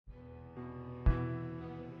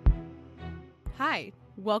Hi,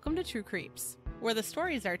 welcome to True Creeps, where the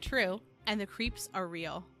stories are true and the creeps are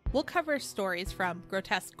real. We'll cover stories from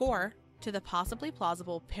grotesque gore to the possibly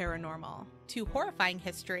plausible paranormal, to horrifying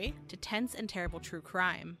history, to tense and terrible true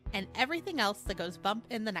crime, and everything else that goes bump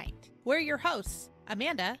in the night. We're your hosts,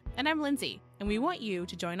 Amanda, and I'm Lindsay, and we want you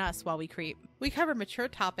to join us while we creep. We cover mature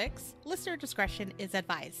topics. Listener discretion is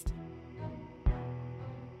advised.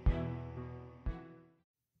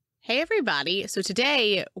 Hey everybody, so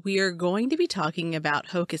today we are going to be talking about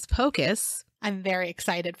Hocus Pocus. I'm very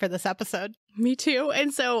excited for this episode. Me too.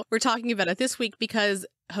 And so we're talking about it this week because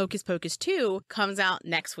Hocus Pocus 2 comes out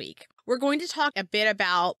next week. We're going to talk a bit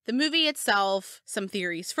about the movie itself, some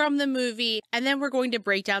theories from the movie, and then we're going to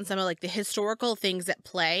break down some of like the historical things at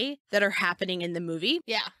play that are happening in the movie.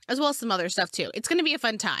 Yeah. As well as some other stuff too. It's going to be a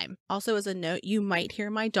fun time. Also, as a note, you might hear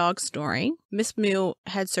my dog snoring. Miss Moo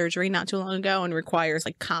had surgery not too long ago and requires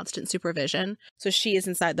like constant supervision. So she is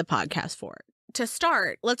inside the podcast for it. To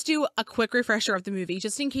start, let's do a quick refresher of the movie,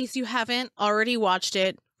 just in case you haven't already watched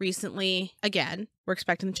it recently again. We're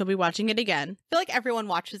expecting that you'll be watching it again. I feel like everyone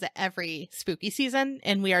watches it every spooky season,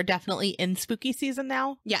 and we are definitely in spooky season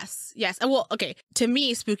now. Yes, yes. Well, okay. To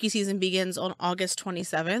me, spooky season begins on August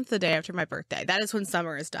 27th, the day after my birthday. That is when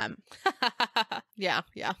summer is done. Yeah.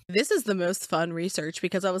 This is the most fun research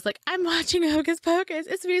because I was like, I'm watching Hocus Pocus.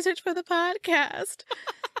 It's research for the podcast.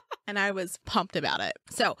 And I was pumped about it.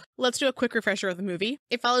 So let's do a quick refresher of the movie.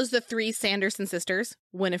 It follows the three Sanderson sisters,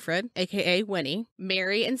 Winifred, aka Winnie,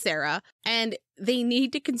 Mary, and Sarah, and they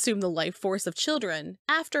need to consume the life force of children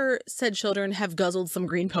after said children have guzzled some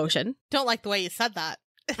green potion. Don't like the way you said that.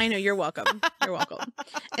 I know, you're welcome. You're welcome.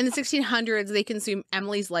 In the 1600s, they consume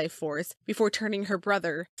Emily's life force before turning her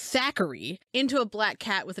brother, Thackeray, into a black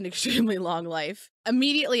cat with an extremely long life.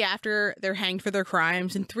 Immediately after, they're hanged for their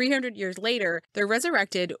crimes, and 300 years later, they're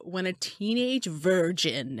resurrected when a teenage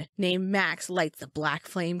virgin named Max lights a black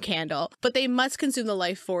flame candle. But they must consume the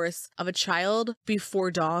life force of a child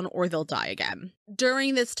before dawn or they'll die again.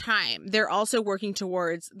 During this time, they're also working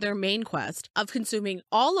towards their main quest of consuming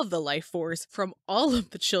all of the life force from all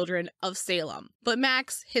of the children of Salem. But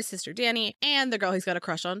Max, his sister Danny, and the girl he's got a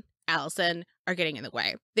crush on, Allison, are getting in the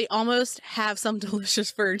way. They almost have some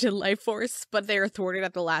delicious virgin life force, but they are thwarted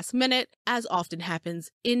at the last minute, as often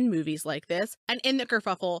happens in movies like this. And in the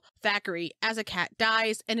kerfuffle, Thackeray, as a cat,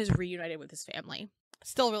 dies and is reunited with his family.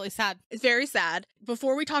 Still really sad. It's very sad.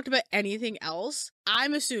 Before we talked about anything else,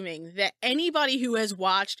 I'm assuming that anybody who has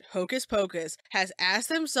watched Hocus Pocus has asked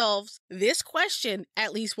themselves this question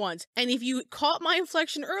at least once. And if you caught my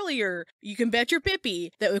inflection earlier, you can bet your pippy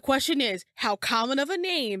that the question is, how common of a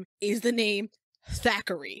name is the name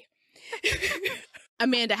Thackeray?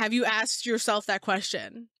 Amanda, have you asked yourself that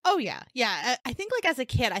question? Oh, yeah. Yeah. I think like as a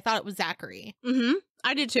kid, I thought it was Zachary. Mm-hmm.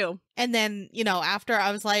 I did too. And then, after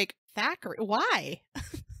I was like, Thackeray, why?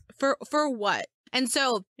 For what? And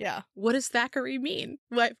so, yeah. What does Thackeray mean?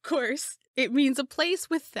 Well, of course, it means a place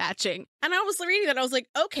with thatching. And I was reading that, I was like,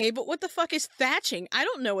 okay, but what the fuck is thatching? I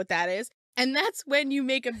don't know what that is. And that's when you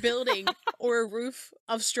make a building or a roof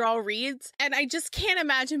of straw reeds. And I just can't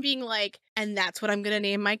imagine being like, and that's what I'm going to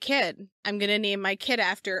name my kid. I'm going to name my kid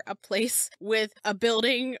after a place with a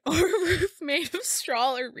building or a roof made of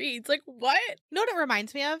straw or reeds. Like, what? You know what it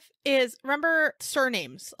reminds me of is, remember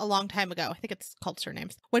surnames a long time ago? I think it's called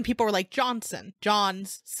surnames. When people were like Johnson,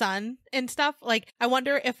 John's son and stuff. Like, I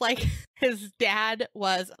wonder if like his dad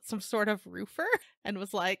was some sort of roofer and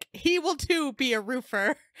was like, he will too be a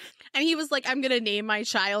roofer. And he was like, I'm going to name my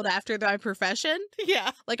child after my profession.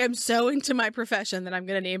 Yeah. Like, I'm so into my profession that I'm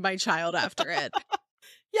going to name my child after it.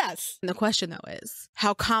 Yes. And the question, though, is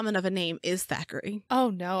how common of a name is Thackeray? Oh,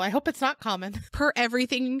 no. I hope it's not common. Per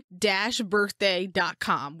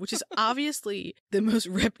everything-birthday.com, which is obviously the most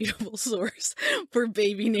reputable source for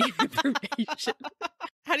baby name information.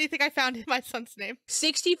 How do you think I found my son's name?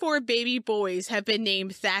 64 baby boys have been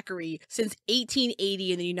named Thackeray since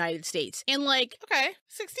 1880 in the United States. And like, okay,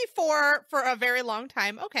 64 for a very long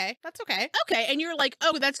time. Okay, that's okay. Okay, and you're like,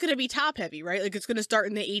 oh, that's going to be top heavy, right? Like it's going to start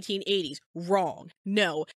in the 1880s. Wrong.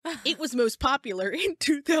 No, it was most popular in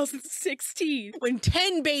 2016 when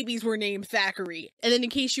 10 babies were named Thackeray. And then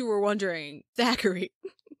in case you were wondering, Thackeray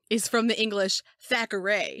is from the English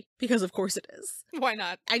Thackeray, because of course it is. Why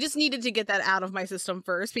not? I just needed to get that out of my system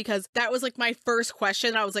first, because that was like my first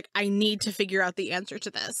question. I was like, I need to figure out the answer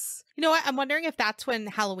to this. You know what? I'm wondering if that's when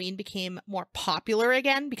Halloween became more popular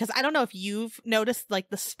again, because I don't know if you've noticed like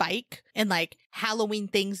the spike in like Halloween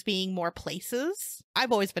things being more places.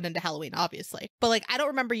 I've always been into Halloween, obviously. But like, I don't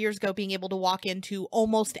remember years ago being able to walk into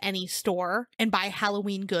almost any store and buy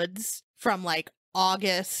Halloween goods from like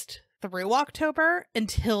August through October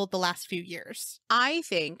until the last few years. I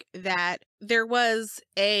think that there was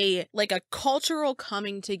a cultural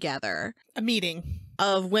coming together, A meeting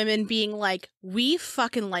of women being like, we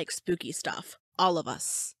fucking like spooky stuff. All of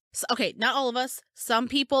us. So, okay, not all of us. Some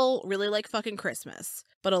people really like fucking Christmas.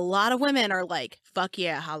 But a lot of women are like, fuck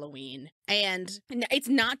yeah, Halloween. And it's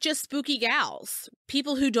not just spooky gals.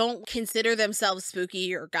 People who don't consider themselves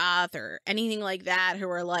spooky or goth or anything like that, who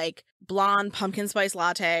are like blonde pumpkin spice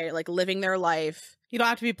latte, like living their life. You don't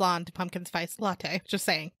have to be blonde to pumpkin spice latte. Just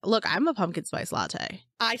saying. Look, I'm a pumpkin spice latte.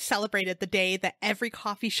 I celebrated the day that every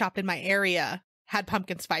coffee shop in my area had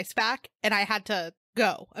pumpkin spice back, and I had to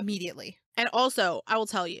go immediately. And also, I will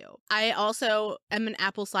tell you, I also am an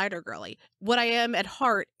apple cider girly. What I am at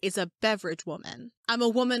heart is a beverage woman. I'm a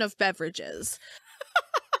woman of beverages.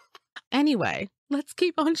 Anyway, let's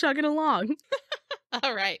keep on chugging along.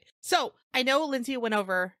 All right. So I know Lindsay went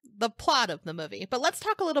over the plot of the movie, but let's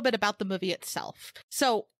talk a little bit about the movie itself.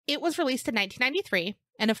 So it was released in 1993.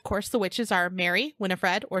 And of course, the witches are Mary,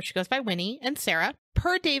 Winifred, or she goes by Winnie, and Sarah.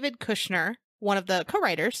 Per David Kushner, one of the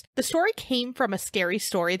co-writers, the story came from a scary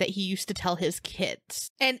story that he used to tell his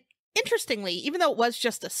kids. And interestingly, even though it was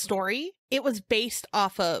just a story, it was based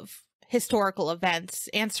off of historical events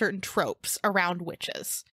and certain tropes around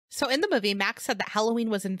witches. So in the movie, Max said that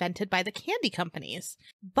Halloween was invented by the candy companies.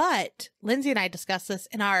 But Lindsay and I discussed this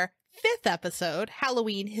in our 5th episode,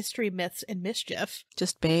 Halloween, History, Myths, and Mischief.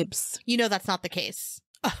 Just babes. You know that's not the case.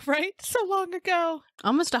 Right? So long ago.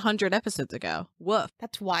 Almost 100 episodes ago. Woof.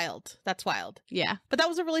 That's wild. That's wild. Yeah. But that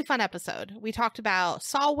was a really fun episode. We talked about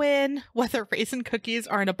Samhain, whether raisin cookies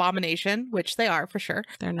are an abomination, which they are for sure.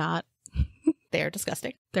 They're not. They are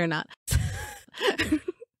disgusting. They're not.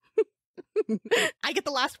 I get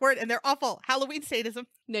the last word and they're awful. Halloween sadism.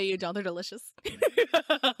 No, you don't. They're delicious.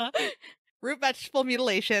 Root vegetable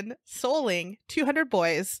mutilation, souling, 200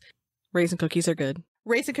 boys. Raisin cookies are good.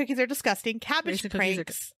 Raisin cookies are disgusting, cabbage Raisin cookies are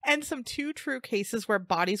pranks, and some 2 true cases where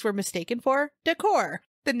bodies were mistaken for decor.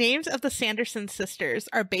 The names of the Sanderson sisters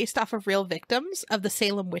are based off of real victims of the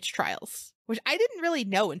Salem witch trials, which I didn't really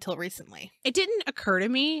know until recently. It didn't occur to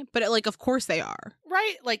me, but of course they are.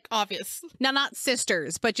 Right? Like, obvious. Now, not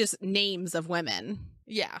sisters, but just names of women.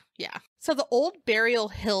 Yeah, yeah. So the Old Burial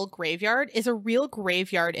Hill Graveyard is a real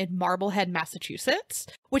graveyard in Marblehead, Massachusetts,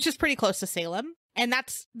 which is pretty close to Salem. And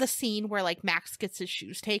that's the scene where, like, Max gets his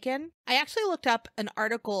shoes taken. I actually looked up an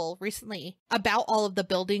article recently about all of the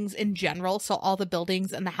buildings in general, so all the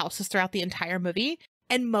buildings and the houses throughout the entire movie.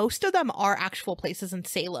 And most of them are actual places in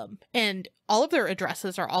Salem. And all of their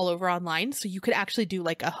addresses are all over online, so you could actually do,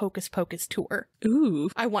 like, a Hocus Pocus tour. Ooh.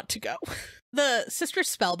 I want to go. The sister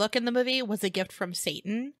spellbook in the movie was a gift from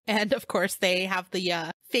Satan. And, of course, they have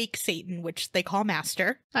the fake Satan, which they call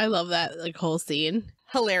Master. I love that, whole scene.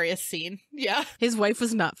 Hilarious scene. Yeah. His wife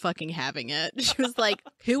was not fucking having it. She was like,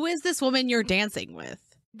 who is this woman you're dancing with?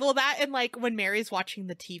 Well, that and like when Mary's watching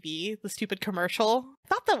the TV, the stupid commercial. I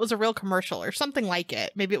thought that was a real commercial or something like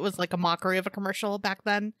it. Maybe it was like a mockery of a commercial back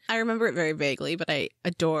then. I remember it very vaguely, but I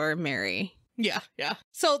adore Mary. Yeah, yeah.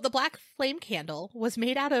 So the black flame candle was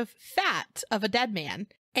made out of fat of a dead man.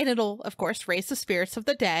 And it'll, of course, raise the spirits of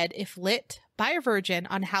the dead if lit by a virgin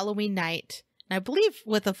on Halloween night. I believe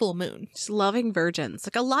with a full moon. Just loving virgins.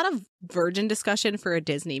 Like a lot of virgin discussion for a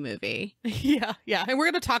Disney movie. Yeah, yeah. And we're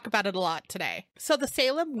going to talk about it a lot today. So the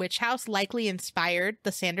Salem witch house likely inspired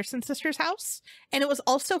the Sanderson sisters' house. And it was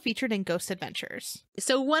also featured in Ghost Adventures.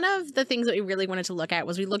 So one of the things that we really wanted to look at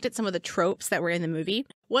was we looked at some of the tropes that were in the movie.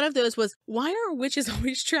 One of those was, why are witches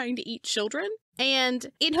always trying to eat children? And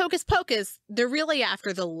in Hocus Pocus, they're really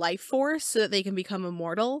after the life force so that they can become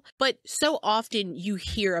immortal. But so often you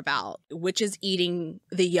hear about witches eating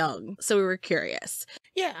the young. So we were curious.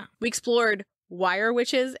 Yeah. We explored why are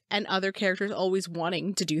witches and other characters always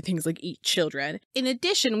wanting to do things like eat children. In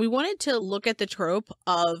addition, we wanted to look at the trope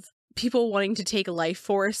of people wanting to take life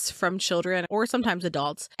force from children or sometimes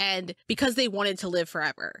adults, and because they wanted to live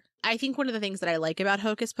forever. I think one of the things that I like about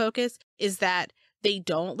Hocus Pocus is that they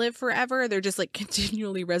don't live forever. They're just like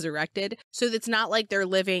continually resurrected. So it's not like they're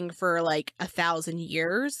living for like 1,000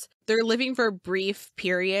 years. They're living for brief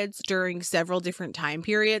periods during several different time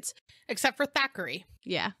periods. Except for Thackeray.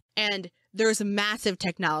 Yeah. And there's massive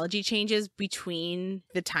technology changes between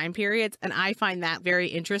the time periods. And I find that very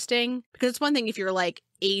interesting because it's one thing if you're like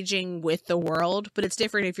aging with the world, but it's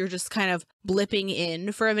different if you're just kind of blipping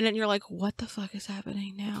in for a minute and you're like, what the fuck is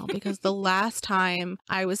happening now? Because the last time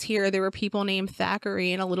I was here, there were people named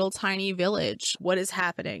Thackeray in a little tiny village. What is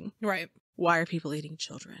happening? Right. Why are people eating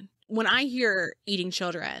children? When I hear eating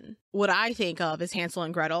children, what I think of is Hansel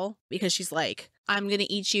and Gretel, because she's like, I'm going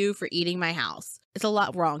to eat you for eating my house. It's a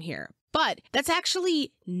lot wrong here. But that's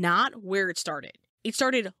actually not where it started. It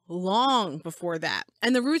started long before that.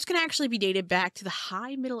 And the roots can actually be dated back to the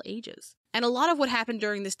High Middle Ages. And a lot of what happened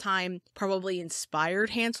during this time probably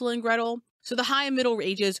inspired Hansel and Gretel. So the High and Middle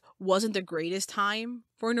Ages wasn't the greatest time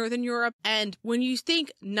for Northern Europe. And when you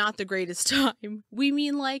think not the greatest time, we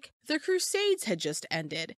mean like the Crusades had just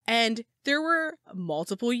ended and there were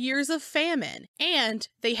multiple years of famine. And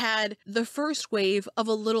they had the first wave of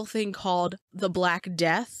a little thing called the Black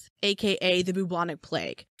Death, aka the bubonic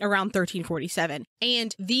plague, around 1347.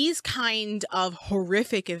 And these kind of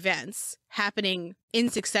horrific events happening in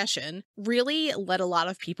succession really led a lot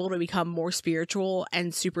of people to become more spiritual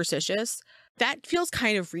and superstitious. That feels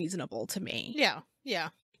kind of reasonable to me. Yeah.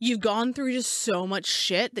 You've gone through just so much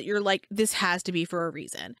shit that you're like, this has to be for a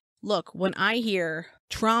reason. Look, when I hear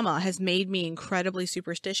trauma has made me incredibly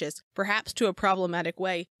superstitious, perhaps to a problematic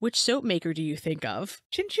way, which soap maker do you think of?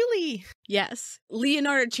 Cianciulli. Yes.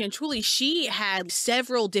 Leonardo Cianciulli, she had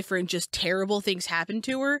several different just terrible things happen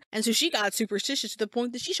to her, and so she got superstitious to the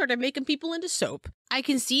point that she started making people into soap. I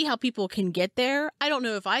can see how people can get there. I don't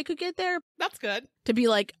know if I could get there. That's good. To be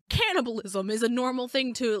like, cannibalism is a normal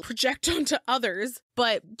thing to project onto others.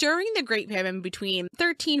 But during the Great Famine between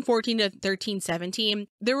 1314 to 1317,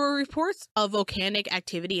 there were reports of volcanic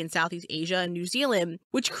activity in Southeast Asia and New Zealand,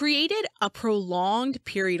 which created a prolonged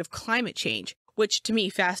period of climate change, which to me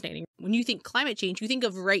fascinating. When you think climate change, you think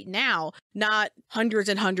of right now, not hundreds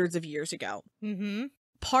and hundreds of years ago. Mm-hmm.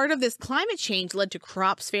 Part of this climate change led to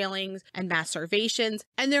crops failings and mass starvations,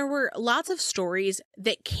 and there were lots of stories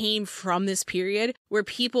that came from this period where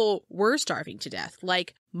people were starving to death,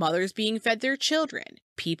 like mothers being fed their children,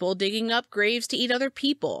 people digging up graves to eat other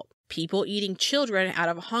people eating children out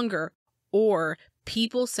of hunger, or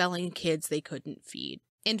people selling kids they couldn't feed.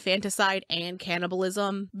 Infanticide and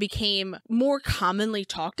cannibalism became more commonly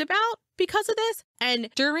talked about because of this. And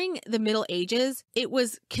during the Middle Ages, it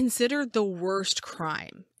was considered the worst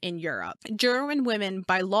crime in Europe. German women,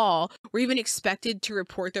 by law, were even expected to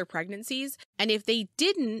report their pregnancies. And if they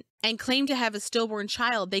didn't and claimed to have a stillborn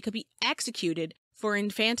child, they could be executed for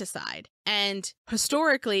infanticide. And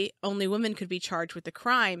historically, only women could be charged with the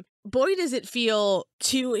crime. Boy, does it feel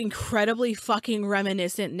too incredibly fucking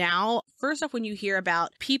reminiscent now. First off, when you hear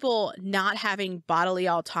about people not having bodily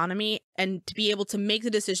autonomy and to be able to make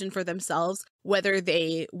the decision for themselves whether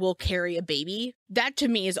they will carry a baby, that to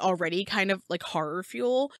me is already kind of like horror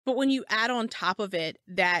fuel. But when you add on top of it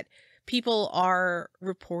that people are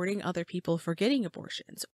reporting other people for getting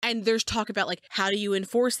abortions, and there's talk about like, how do you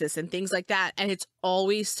enforce this and things like that, and it's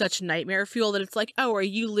always such nightmare fuel that it's like, oh, are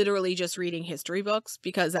you literally just reading history books?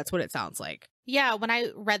 Because that's what it sounds like. Yeah, when I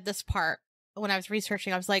read this part, when I was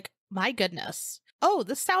researching, I was like, my goodness. Oh,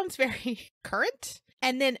 this sounds very current.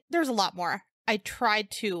 And then there's a lot more. I tried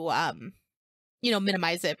to,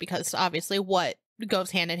 minimize it because obviously what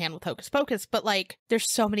goes hand in hand with Hocus Pocus, but like,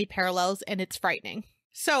 there's so many parallels and it's frightening.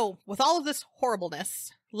 So, with all of this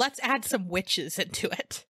horribleness, let's add some witches into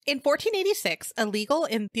it. In 1486, a legal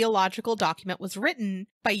and theological document was written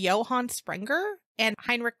by Johann Sprenger and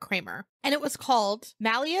Heinrich Kramer, and it was called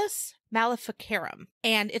Malleus Maleficarum,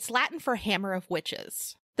 and it's Latin for Hammer of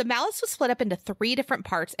Witches. The Malleus was split up into 3 different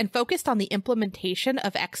parts and focused on the implementation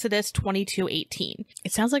of Exodus 22:18.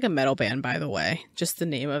 It sounds like a metal band, by the way, just the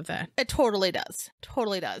name of that. It totally does.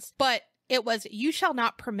 Totally does. But it was, you shall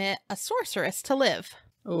not permit a sorceress to live.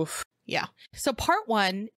 Oof. Yeah. So part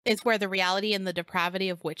 1 is where the reality and the depravity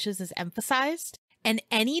of witches is emphasized, and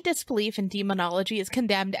any disbelief in demonology is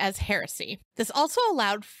condemned as heresy. This also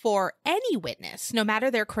allowed for any witness, no matter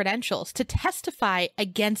their credentials, to testify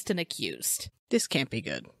against an accused. This can't be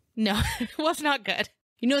good. No, it was not good.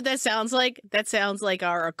 You know what that sounds like? That sounds like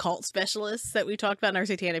our occult specialists that we talked about in our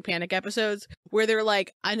Satanic Panic episodes, where they're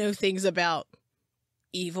like, I know things about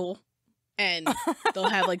evil, and they'll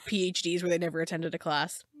have like PhDs where they never attended a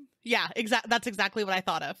class. Yeah, that's exactly what I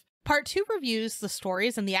thought of. Part 2 reviews the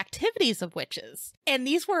stories and the activities of witches, and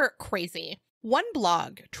these were crazy. One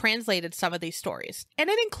blog translated some of these stories, and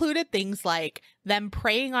it included things like them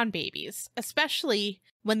preying on babies, especially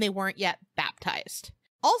when they weren't yet baptized.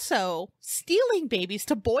 Also, stealing babies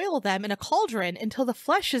to boil them in a cauldron until the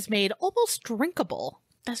flesh is made almost drinkable.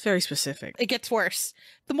 That's very specific. It gets worse.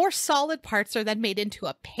 The more solid parts are then made into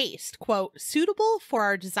a paste, quote, suitable for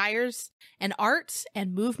our desires and arts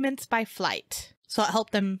and movements by flight. So it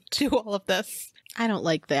helped them do all of this. I don't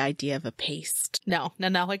like the idea of a paste. No.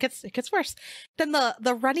 It gets worse. Then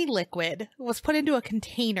the runny liquid was put into a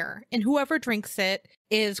container, and whoever drinks it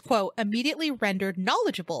is, quote, immediately rendered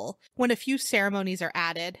knowledgeable when a few ceremonies are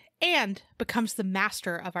added and becomes the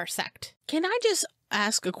master of our sect. Can I just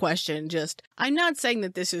ask a question? I'm not saying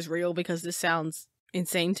that this is real because this sounds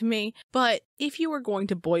insane to me. But if you were going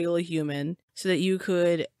to boil a human so that you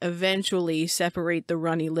could eventually separate the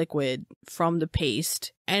runny liquid from the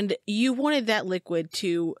paste, and you wanted that liquid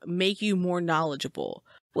to make you more knowledgeable,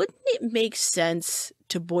 wouldn't it make sense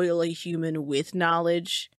to boil a human with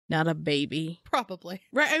knowledge, not a baby? Probably.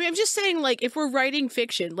 Right. I mean, I'm just saying, like, if we're writing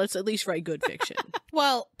fiction, let's at least write good fiction.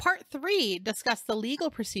 Well, part 3 discussed the legal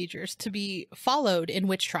procedures to be followed in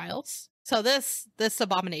witch trials. So this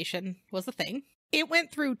abomination was a thing. It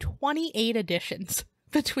went through 28 editions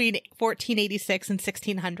between 1486 and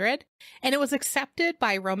 1600, and it was accepted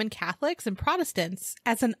by Roman Catholics and Protestants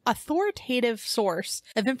as an authoritative source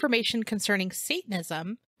of information concerning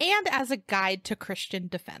Satanism and as a guide to Christian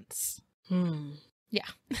defense. Yeah.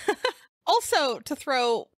 Also, to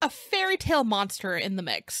throw a fairy tale monster in the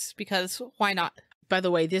mix, because why not? By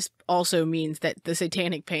the way, this also means that the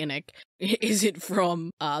Satanic Panic isn't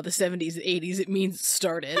from the 70s and 80s. It means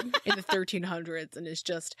started in the 1300s and it's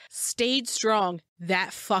just stayed strong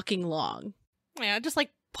that fucking long. Yeah, it just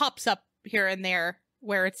like pops up here and there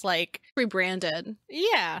where it's like rebranded.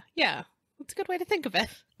 Yeah. That's a good way to think of it.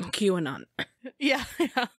 QAnon. Yeah.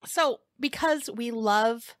 So, because we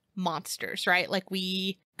love monsters, right? Like,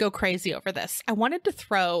 we go crazy over this. I wanted to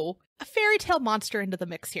throw a fairy tale monster into the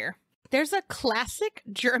mix here. There's a classic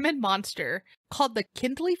German monster called the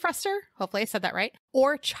Kindlifresser. Hopefully I said that right.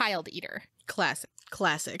 Or Child Eater.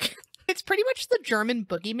 Classic. It's pretty much the German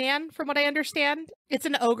boogeyman, from what I understand. It's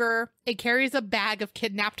an ogre. It carries a bag of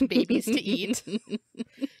kidnapped babies to eat.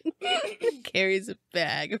 Carries a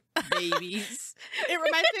bag of babies. It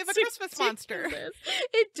reminds me of a Christmas monster.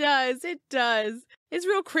 It does. It's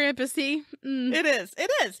real Krampusy. It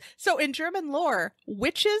is. So in German lore,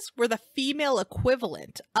 witches were the female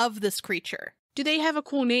equivalent of this creature. Do they have a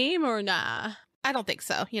cool name or nah? I don't think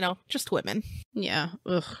so. Just women. Yeah.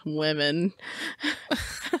 Ugh, women.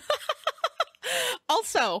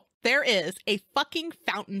 Also, there is a fucking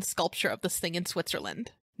fountain sculpture of this thing in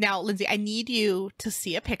Switzerland. Now, Lindsay, I need you to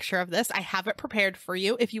see a picture of this. I have it prepared for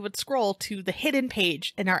you. If you would scroll to the hidden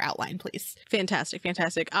page in our outline, please.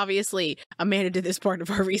 Fantastic. Obviously, Amanda did this part of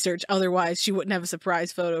our research. Otherwise, she wouldn't have a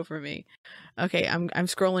surprise photo for me. Okay, I'm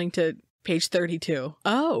scrolling to page 32.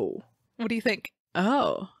 Oh. What do you think?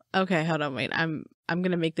 Oh. Okay, hold on, wait. I'm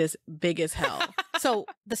gonna make this big as hell. So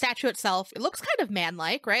the statue itself, it looks kind of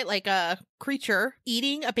man-like, right? Like a creature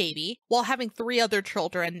eating a baby while having 3 other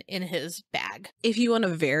children in his bag. If you want a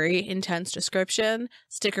very intense description,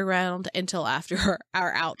 stick around until after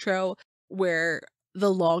our outro, where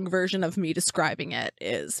the long version of me describing it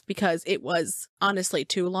is, because it was honestly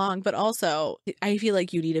too long, but also I feel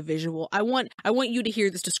like you need a visual. I want you to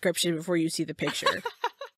hear this description before you see the picture.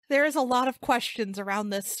 There is a lot of questions around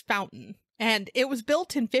this fountain. And it was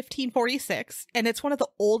built in 1546, and it's one of the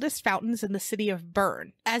oldest fountains in the city of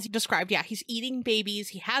Bern. As you described, yeah, he's eating babies.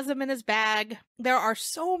 He has them in his bag. There are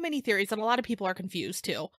so many theories, and a lot of people are confused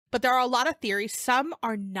too. But there are a lot of theories. Some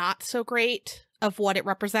are not so great of what it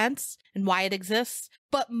represents and why it exists.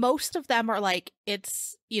 But most of them are like,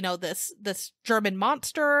 it's, this German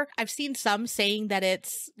monster. I've seen some saying that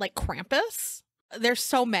it's like Krampus. There's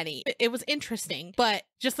so many. It was interesting, but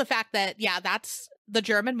just the fact that, yeah, that's the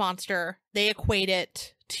German monster, they equate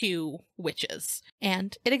it to witches,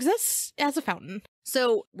 and it exists as a fountain.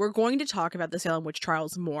 So we're going to talk about the Salem witch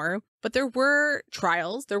trials more, but there were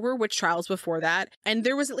witch trials before that, and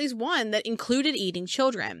there was at least one that included eating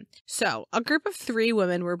children. So a group of 3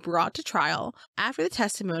 women were brought to trial after the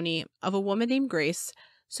testimony of a woman named Grace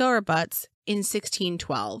Sowerbuts in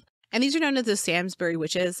 1612. And these are known as the Samsbury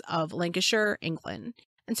Witches of Lancashire, England.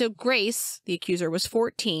 And so Grace, the accuser, was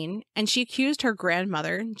 14, and she accused her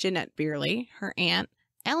grandmother, Jeanette Beerley, her aunt,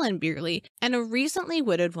 Ellen Beerley, and a recently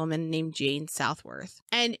widowed woman named Jane Southworth.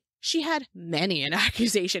 And she had many an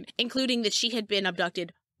accusation, including that she had been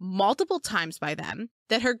abducted multiple times by them,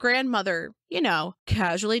 that her grandmother,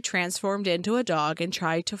 casually transformed into a dog and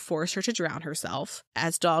tried to force her to drown herself,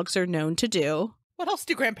 as dogs are known to do. What else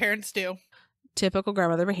do grandparents do? Typical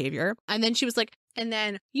grandmother behavior. And then she was like,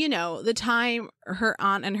 the time her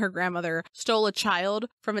aunt and her grandmother stole a child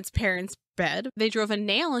from its parents' bed, they drove a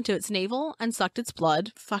nail into its navel and sucked its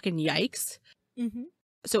blood. Fucking yikes. Mm-hmm.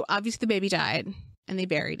 So obviously the baby died and they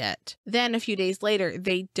buried it. Then a few days later,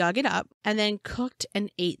 they dug it up and then cooked and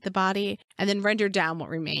ate the body and then rendered down what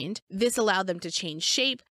remained. This allowed them to change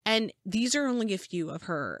shape. And these are only a few of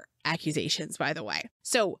her accusations, by the way.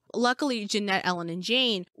 So luckily, Jeanette, Ellen, and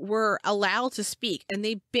Jane were allowed to speak, and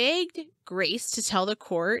they begged Grace to tell the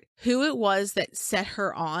court who it was that set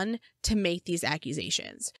her on to make these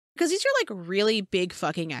accusations. Because these are like really big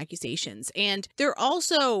fucking accusations. And they're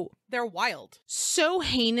wild. So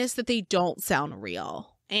heinous that they don't sound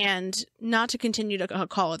real. And not to continue to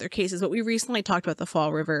call other cases, but we recently talked about the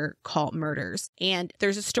Fall River cult murders. And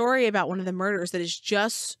there's a story about one of the murders that is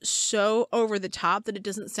just so over the top that it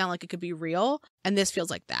doesn't sound like it could be real. And this feels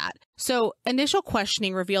like that. So initial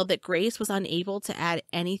questioning revealed that Grace was unable to add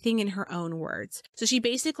anything in her own words. So she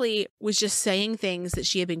basically was just saying things that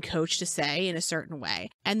she had been coached to say in a certain way.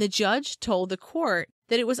 And the judge told the court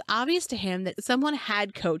that it was obvious to him that someone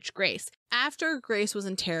had coached Grace. After Grace was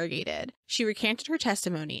interrogated, she recanted her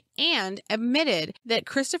testimony and admitted that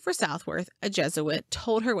Christopher Southworth, a Jesuit,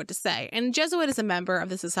 told her what to say. And a Jesuit is a member of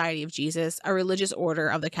the Society of Jesus, a religious order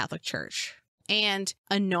of the Catholic Church. And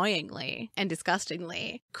annoyingly and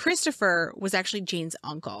disgustingly, Christopher was actually Jane's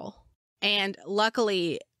uncle. And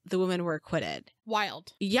luckily, the women were acquitted.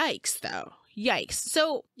 Wild. Yikes, though. Yikes.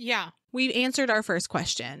 So, yeah. We've answered our first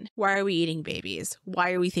question. Why are we eating babies?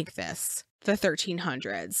 Why do we think this? The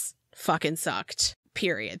 1300s fucking sucked.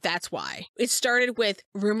 Period. That's why. It started with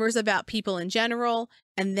rumors about people in general,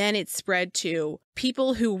 and then it spread to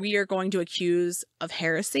people who we are going to accuse of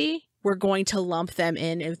heresy. We're going to lump them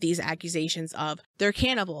in with these accusations of they're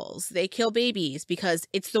cannibals, they kill babies, because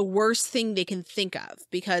it's the worst thing they can think of.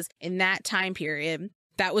 Because in that time period,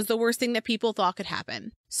 that was the worst thing that people thought could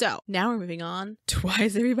happen. So now we're moving on to why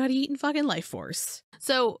is everybody eating fucking life force?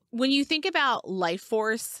 So when you think about life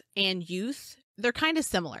force and youth, they're kind of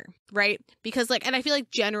similar, right? Because and I feel like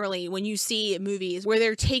generally when you see movies where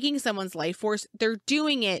they're taking someone's life force, they're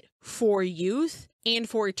doing it for youth and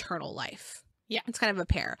for eternal life. Yeah, it's kind of a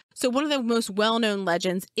pair. So one of the most well-known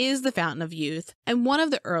legends is the Fountain of Youth, and one of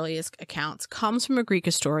the earliest accounts comes from a Greek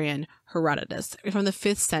historian, Herodotus, from the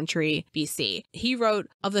 5th century BC. He wrote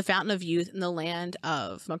of the Fountain of Youth in the land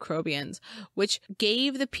of Macrobians, which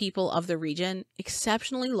gave the people of the region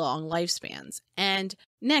exceptionally long lifespans. And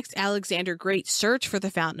next, Alexander Great searched for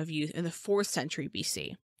the Fountain of Youth in the 4th century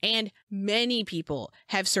BC. And many people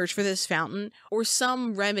have searched for this fountain or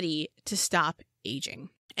some remedy to stop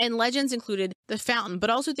aging. And legends included the fountain, but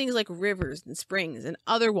also things like rivers and springs and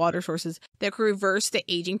other water sources that could reverse the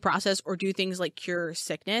aging process or do things like cure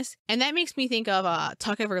sickness. And that makes me think of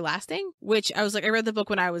Tuck Everlasting, which I read the book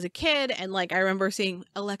when I was a kid, and I remember seeing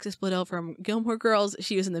Alexis Bledel from Gilmore Girls.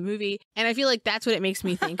 She was in the movie, and I feel like that's what it makes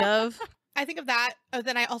me think of. I think of that. Oh,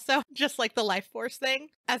 then I also just like the life force thing.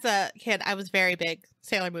 As a kid, I was very big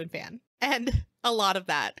Sailor Moon fan. And a lot of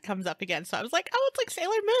that comes up again. So I was like, oh, it's like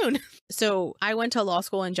Sailor Moon. So I went to law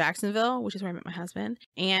school in Jacksonville, which is where I met my husband.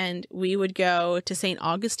 And we would go to St.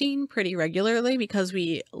 Augustine pretty regularly because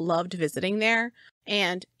we loved visiting there.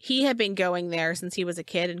 And he had been going there since he was a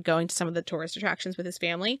kid and going to some of the tourist attractions with his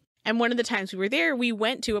family. And one of the times we were there, we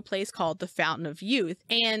went to a place called the Fountain of Youth.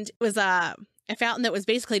 And it was a fountain that was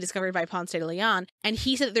basically discovered by Ponce de Leon. And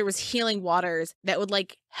he said that there was healing waters that would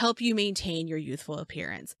help you maintain your youthful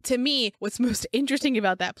appearance. To me, what's most interesting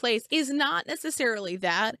about that place is not necessarily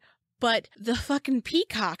that, but the fucking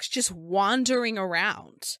peacocks just wandering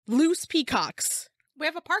around. Loose peacocks. We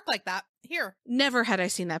have a park like that here. Never had I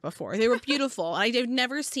seen that before. They were beautiful. And I've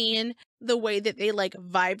never seen the way that they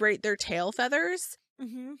vibrate their tail feathers.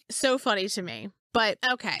 Mm-hmm. So funny to me. But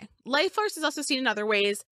okay, life force is also seen in other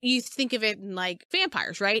ways. You think of it in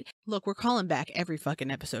vampires, right? Look, we're calling back every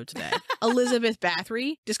fucking episode today. Elizabeth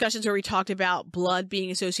Bathory, discussions where we talked about blood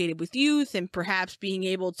being associated with youth and perhaps being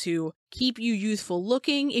able to keep you youthful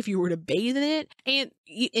looking if you were to bathe in it. And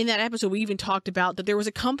in that episode, we even talked about that there was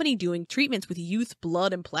a company doing treatments with youth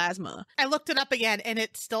blood and plasma. I looked it up again and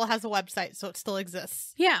it still has a website, so it still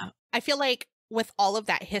exists. Yeah. I feel like with all of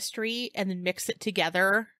that history and then mix it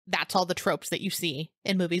together, that's all the tropes that you see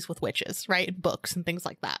in movies with witches, right? In books and things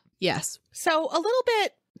like that. Yes. So a little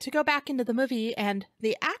bit to go back into the movie, and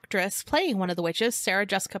the actress playing one of the witches, Sarah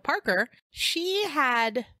Jessica Parker, she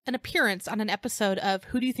had an appearance on an episode of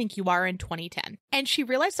Who Do You Think You Are in 2010. And she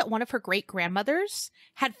realized that one of her great-grandmothers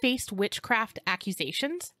had faced witchcraft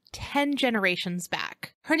accusations 10 generations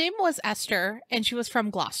back. Her name was Esther, and she was from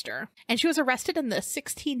Gloucester. And she was arrested in the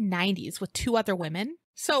 1690s with 2 other women.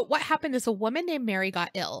 So what happened is a woman named Mary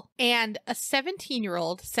got ill, and a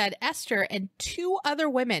 17-year-old said Esther and 2 other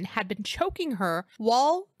women had been choking her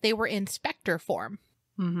while they were in specter form.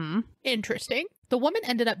 Mm-hmm. Interesting. The woman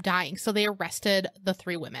ended up dying, so they arrested the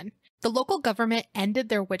 3 women. The local government ended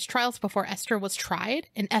their witch trials before Esther was tried,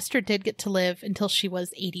 and Esther did get to live until she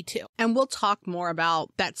was 82. And we'll talk more about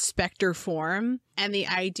that specter form and the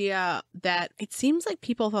idea that it seems like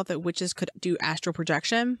people thought that witches could do astral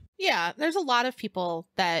projection. Yeah, there's a lot of people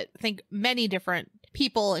that think many different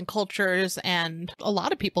people and cultures, and a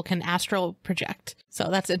lot of people can astral project. So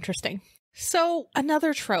that's interesting. So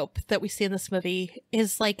another trope that we see in this movie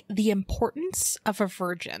is the importance of a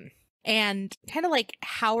virgin. and kind of like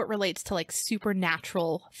how it relates to like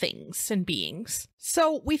supernatural things and beings.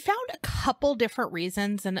 So we found a couple different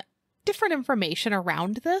reasons and different information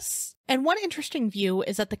around this. And one interesting view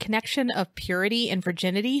is that the connection of purity and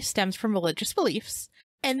virginity stems from religious beliefs.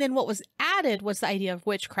 And then what was added was the idea of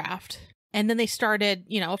witchcraft. And then they started,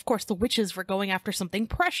 you know, of course, the witches were going after something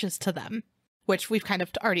precious to them, which we've kind of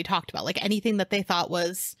already talked about, like anything that they thought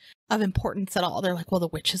was of importance at all. They're like, well, the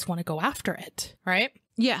witches want to go after it, right?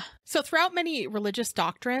 Yeah. So throughout many religious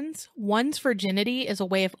doctrines, one's virginity is a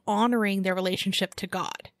way of honoring their relationship to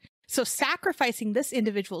God. So sacrificing this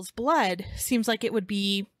individual's blood seems like it would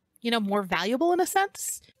be, you know, more valuable in a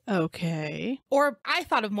sense. Okay. Or I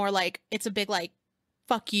thought of more like it's a big like,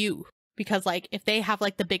 fuck you. Because like if they have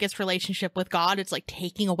like the biggest relationship with God, it's like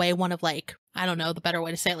taking away one of like, I don't know the better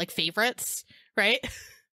way to say it, like favorites, right?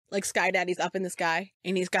 Like Sky Daddy's up in the sky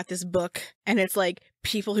and he's got this book and it's like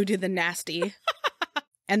people who did the nasty.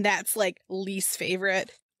 And that's like least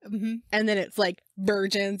favorite. Mm-hmm. And then it's like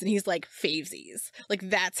virgins and he's like favesies. Like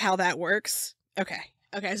that's how that works. Okay.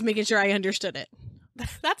 Okay. I was making sure I understood it.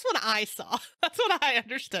 That's what I saw. That's what I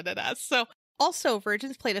understood it as. So also,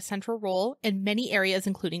 virgins played a central role in many areas,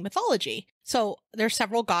 including mythology. So there's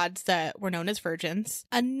several gods that were known as virgins.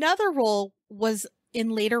 Another role was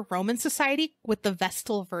in later Roman society with the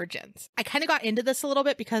Vestal Virgins. I kind of got into this a little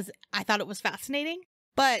bit because I thought it was fascinating,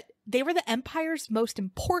 but they were the empire's most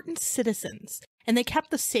important citizens, and they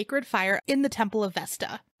kept the sacred fire in the Temple of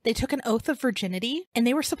Vesta. They took an oath of virginity, and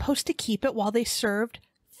they were supposed to keep it while they served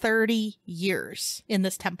 30 years in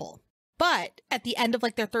this temple. But at the end of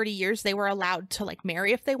like their 30 years, they were allowed to like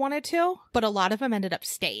marry if they wanted to, but a lot of them ended up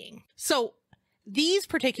staying. So these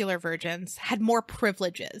particular virgins had more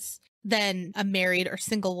privileges than a married or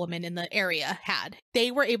single woman in the area had.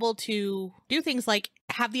 They were able to do things like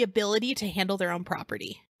have the ability to handle their own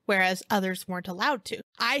property, whereas others weren't allowed to.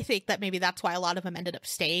 I think that maybe that's why a lot of them ended up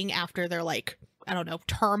staying after their like, I don't know,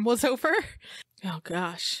 term was over. Oh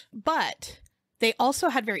gosh. But they also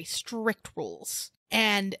had very strict rules.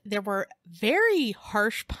 And there were very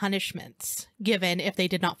harsh punishments given if they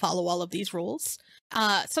did not follow all of these rules.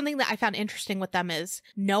 Something that I found interesting with them is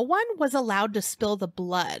no one was allowed to spill the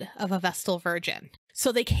blood of a Vestal Virgin.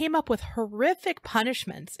 So they came up with horrific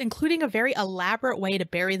punishments, including a very elaborate way to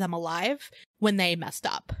bury them alive when they messed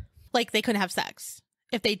up. Like they couldn't have sex.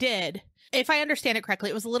 If they did, if I understand it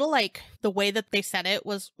correctly, it was a little like the way that they said it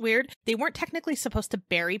was weird. They weren't technically supposed to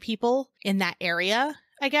bury people in that area,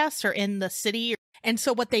 I guess, or in the city. And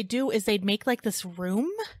so what they do is they'd make like this room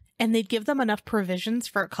and they'd give them enough provisions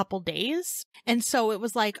for a couple days. And so it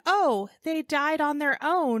was like, oh, they died on their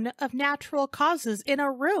own of natural causes in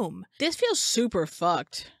a room. This feels super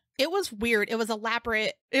fucked. It was weird. It was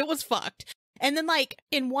elaborate. It was fucked. And then like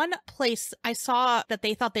in one place I saw that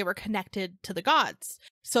they thought they were connected to the gods.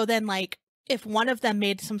 So then like if one of them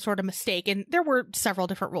made some sort of mistake, and there were several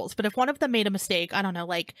different rules, but if one of them made a mistake, I don't know,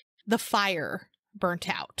 like the fire burnt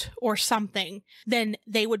out or something, then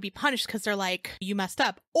they would be punished because they're like, you messed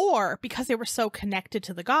up. Or because they were so connected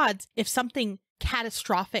to the gods, if something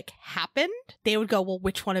catastrophic happened, they would go, well,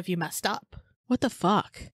 which one of you messed up? What the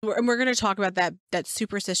fuck? And we're going to talk about that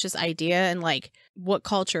superstitious idea and like what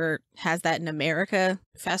culture has that in America.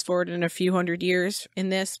 Fast forward in a few hundred years in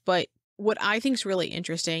this. But what I think is really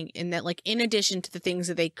interesting in that, like, in addition to the things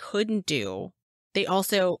that they couldn't do, they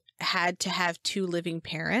also had to have two living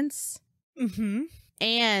parents. Mm-hmm.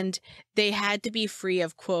 And they had to be free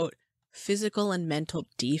of, quote, physical and mental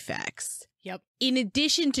defects. Yep. In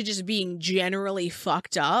addition to just being generally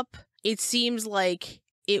fucked up, it seems like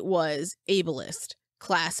it was ableist,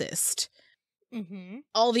 classist,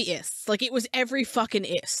 all the ists. Like, it was every fucking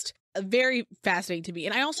ist. Very fascinating to me.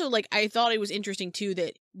 And I also, like, I thought it was interesting, too,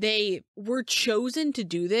 that they were chosen to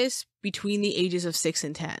do this between the ages of 6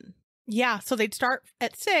 and 10. Yeah, so they'd start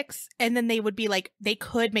at 6, and then they would be like, they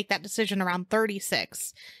could make that decision around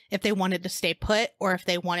 36 if they wanted to stay put or if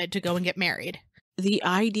they wanted to go and get married. The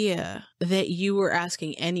idea that you were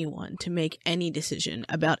asking anyone to make any decision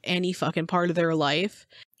about any fucking part of their life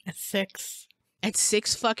at 6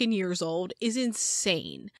 fucking years old is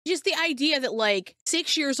insane. Just the idea that, like,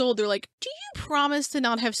 6 years old, they're like, do you promise to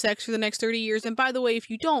not have sex for the next 30 years? And by the way, if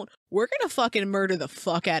you don't, we're gonna fucking murder the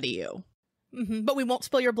fuck out of you. But we won't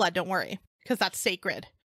spill your blood, don't worry, because that's sacred.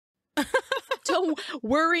 Don't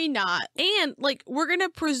worry not. And, like, we're going to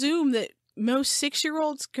presume that most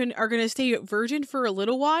 6-year-olds are going to stay virgin for a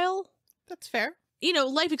little while. That's fair. You know,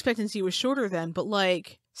 life expectancy was shorter then, but,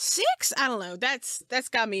 like, 6? I don't know. That's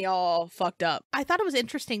got me all fucked up. I thought it was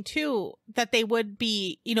interesting, too, that they would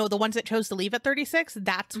be, you know, the ones that chose to leave at 36,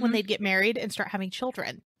 that's when they'd get married and start having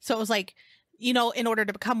children. So it was like, you know, in order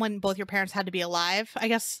to become one, both your parents had to be alive. I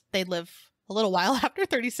guess they'd live a little while after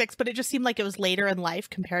 36, but it just seemed like it was later in life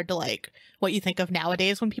compared to like what you think of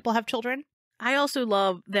nowadays when people have children. I also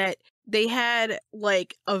love that they had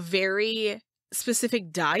like a very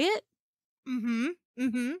specific diet. Mm-hmm.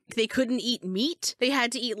 Mm-hmm. They couldn't eat meat. They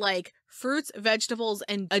had to eat like fruits, vegetables,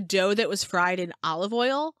 and a dough that was fried in olive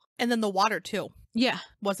oil. And then the water too. Yeah.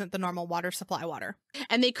 Wasn't the normal water supply water.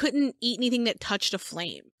 And they couldn't eat anything that touched a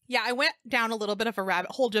flame. Yeah, I went down a little bit of a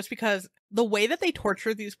rabbit hole just because the way that they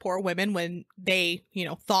tortured these poor women when they, you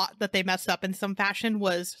know, thought that they messed up in some fashion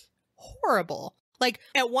was horrible. Like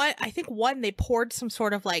at one, they poured some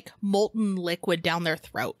sort of like molten liquid down their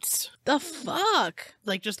throats. The fuck?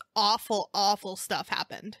 Like just awful, awful stuff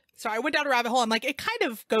happened. So I went down a rabbit hole. I'm like, it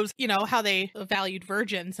kind of goes, you know, how they valued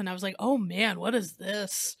virgins. And I was like, oh man, what is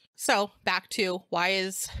this? So back to why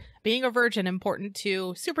is being a virgin important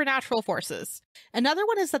to supernatural forces? Another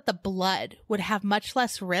one is that the blood would have much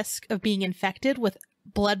less risk of being infected with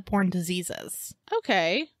bloodborne diseases.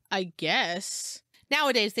 Okay, I guess.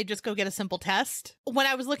 Nowadays, they just go get a simple test. When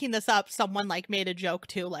I was looking this up, someone like made a joke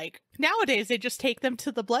too, like nowadays they just take them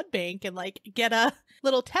to the blood bank and like get a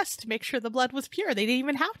little test to make sure the blood was pure. They didn't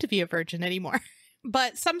even have to be a virgin anymore.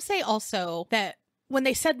 But some say also that when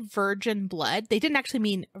they said virgin blood, they didn't actually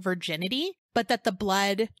mean virginity, but that the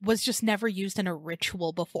blood was just never used in a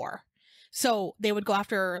ritual before. So they would go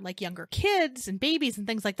after like younger kids and babies and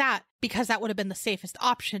things like that because that would have been the safest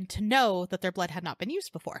option to know that their blood had not been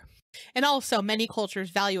used before. And also many cultures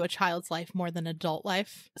value a child's life more than adult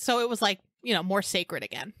life. So it was like, you know, more sacred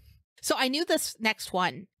again. So I knew this next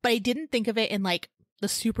one, but I didn't think of it in like the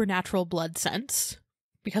supernatural blood sense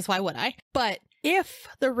because why would I? But if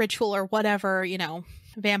the ritual or whatever, you know,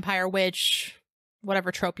 vampire, witch, whatever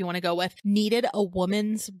trope you want to go with, needed a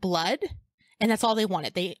woman's blood, and that's all they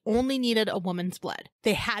wanted. They only needed a woman's blood.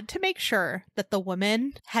 They had to make sure that the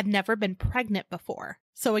woman had never been pregnant before.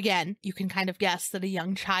 So again, you can kind of guess that a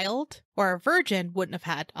young child or a virgin wouldn't have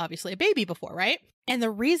had, obviously, a baby before, right? And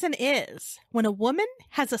the reason is, when a woman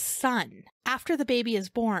has a son, after the baby is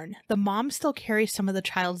born, the mom still carries some of the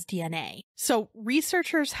child's DNA. So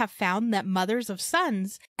researchers have found that mothers of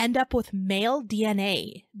sons end up with male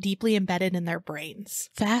DNA deeply embedded in their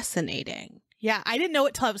brains. Fascinating. Yeah, I didn't know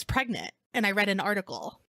it till I was pregnant. And I read an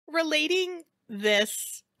article. Relating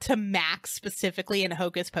this to Max specifically in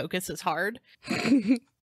Hocus Pocus is hard.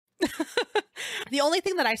 The only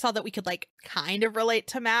thing that I saw that we could like kind of relate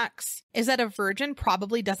to Max is that a virgin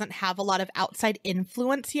probably doesn't have a lot of outside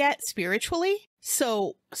influence yet spiritually.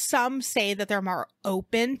 So some say that they're more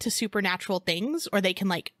open to supernatural things or they can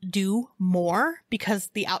like do more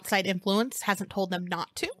because the outside influence hasn't told them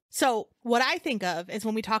not to. So what I think of is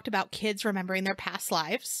when we talked about kids remembering their past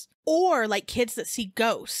lives, or like kids that see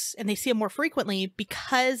ghosts and they see them more frequently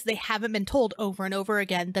because they haven't been told over and over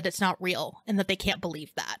again that it's not real and that they can't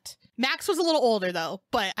believe that. Max was a little older though,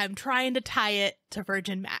 but I'm trying to tie it to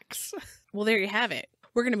Virgin Max. Well, there you have it.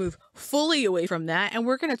 We're going to move fully away from that and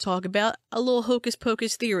we're going to talk about a little Hocus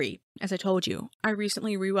Pocus theory. As I told you, I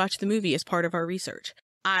recently rewatched the movie as part of our research.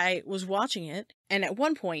 I was watching it and at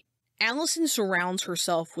one point, Allison surrounds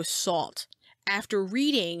herself with salt after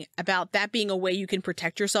reading about that being a way you can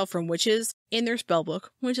protect yourself from witches in their spellbook,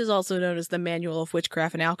 which is also known as the Manual of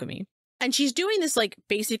Witchcraft and Alchemy. And she's doing this like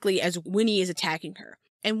basically as Winnie is attacking her.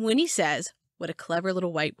 And Winnie says, "What a clever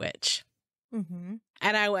little white witch." Mm-hmm.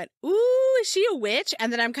 And I went, ooh, is she a witch?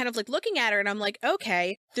 And then I'm kind of like looking at her and I'm like,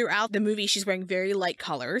 okay. Throughout the movie, she's wearing very light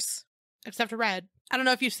colors. Except for red. I don't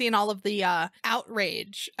know if you've seen all of the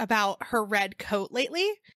outrage about her red coat lately,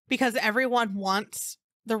 because everyone wants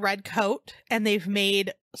the red coat and they've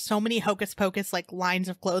made so many Hocus Pocus like lines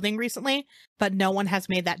of clothing recently, but no one has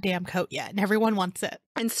made that damn coat yet and everyone wants it.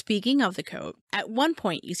 And speaking of the coat, at one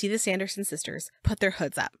point you see the Sanderson sisters put their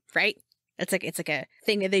hoods up, right? It's like a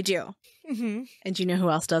thing that they do. Mm-hmm. And do you know who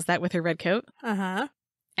else does that with her red coat? Uh-huh.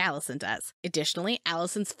 Allison does. Additionally,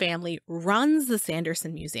 Allison's family runs the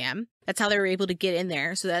Sanderson Museum. That's how they were able to get in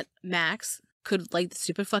there so that Max could light the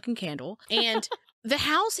stupid fucking candle. And the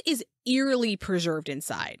house is eerily preserved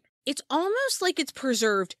inside. It's almost like it's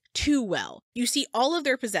preserved too well. You see all of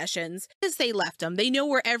their possessions as they left them. They know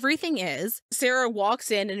where everything is. Sarah walks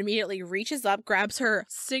in and immediately reaches up, grabs her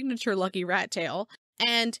signature lucky rat tail,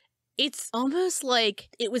 and it's almost like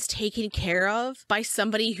it was taken care of by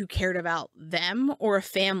somebody who cared about them or a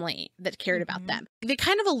family that cared about them. They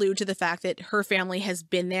kind of allude to the fact that her family has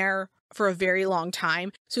been there for a very long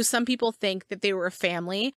time. So some people think that they were a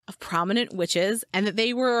family of prominent witches and that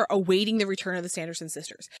they were awaiting the return of the Sanderson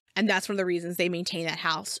sisters. And that's one of the reasons they maintain that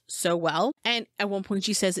house so well. And at one point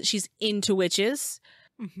she says that she's into witches.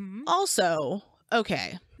 Mm-hmm. Also,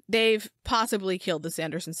 okay, they've possibly killed the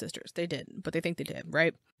Sanderson sisters. They didn't, but they think they did,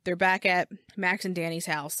 right? They're back at Max and Danny's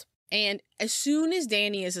house. And as soon as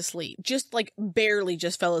Danny is asleep, just like barely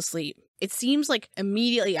just fell asleep, it seems like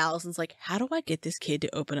immediately Allison's like, how do I get this kid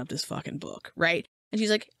to open up this fucking book, right? And she's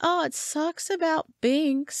like, oh, it sucks about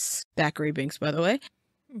Binks. Thackeray Binks, by the way.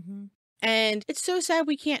 Mm-hmm. And it's so sad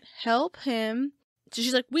we can't help him. So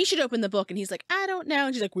she's like, we should open the book. And he's like, I don't know.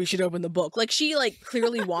 And she's like, we should open the book. Like, she like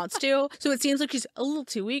clearly wants to. So it seems like she's a little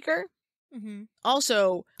too eager. Mm-hmm.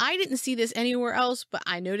 Also, I didn't see this anywhere else, but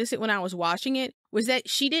I noticed it when I was watching it, was that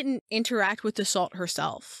she didn't interact with the salt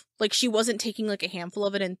herself. Like, she wasn't taking like a handful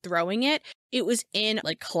of it and throwing it. It was in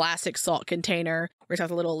like classic salt container where it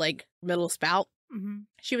has a little like middle spout. Mm-hmm.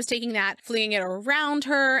 She was taking that, flinging it around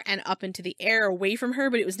her and up into the air away from her,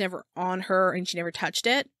 but it was never on her and she never touched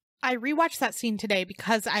it. I rewatched that scene today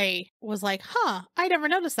because I was like, I never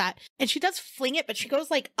noticed that. And she does fling it, but she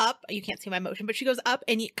goes like up. You can't see my motion, but she goes up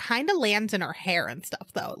and it kind of lands in her hair and stuff,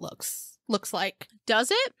 though, it looks like.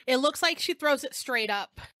 Does it? It looks like she throws it straight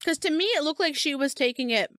up. Because to me, it looked like she was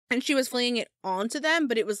taking it and she was flinging it onto them,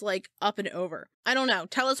 but it was like up and over. I don't know.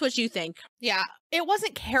 Tell us what you think. Yeah. It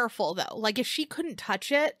wasn't careful, though. Like, if she couldn't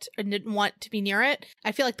touch it and didn't want to be near it,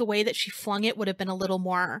 I feel like the way that she flung it would have been a little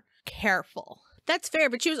more careful. That's fair,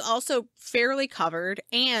 but she was also fairly covered,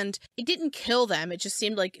 and it didn't kill them. It just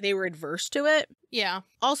seemed like they were adverse to it. Yeah.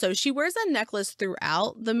 Also, she wears a necklace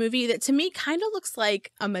throughout the movie that to me kind of looks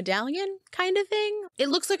like a medallion kind of thing. It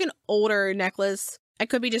looks like an older necklace. I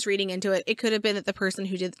could be just reading into it. It could have been that the person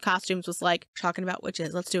who did the costumes was like, talking about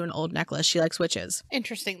witches. Let's do an old necklace. She likes witches.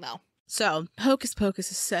 Interesting, though. So, Hocus Pocus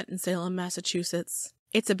is set in Salem, Massachusetts.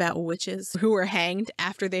 It's about witches who were hanged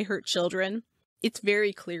after they hurt children. It's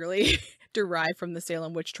very clearly derived from the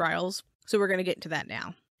Salem witch trials. So we're going to get into that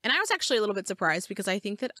now. And I was actually a little bit surprised because I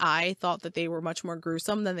think that I thought that they were much more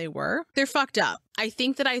gruesome than they were. They're fucked up. I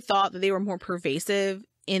think that I thought that they were more pervasive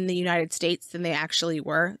in the United States than they actually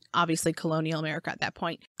were. Obviously, colonial America at that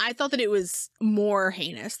point. I thought that it was more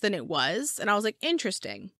heinous than it was. And I was like,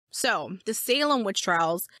 interesting. So the Salem witch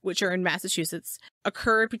trials, which are in Massachusetts,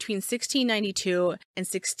 occurred between 1692 and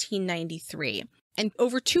 1693. And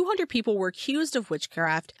over 200 people were accused of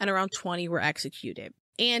witchcraft and around 20 were executed.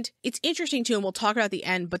 And it's interesting too, and we'll talk about at the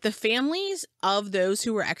end, but the families of those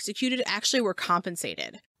who were executed actually were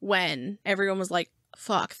compensated when everyone was like,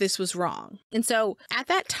 fuck, this was wrong. And so at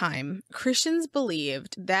that time, Christians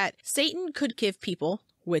believed that Satan could give people,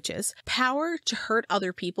 witches, power to hurt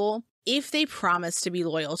other people if they promised to be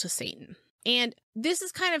loyal to Satan. And this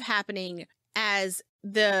is kind of happening as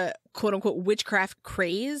the quote-unquote witchcraft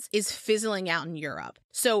craze is fizzling out in Europe.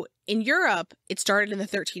 So in Europe, it started in the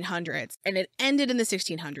 1300s and it ended in the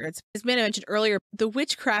 1600s. As Amanda mentioned earlier, the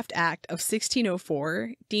Witchcraft Act of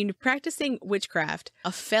 1604 deemed practicing witchcraft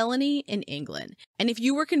a felony in England. And if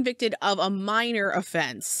you were convicted of a minor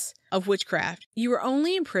offense of witchcraft, you were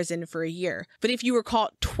only imprisoned for a year. But if you were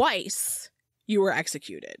caught twice, you were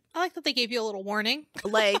executed. I like that they gave you a little warning.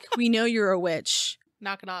 Like, we know you're a witch.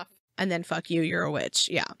 Knock it off. And then fuck you, you're a witch.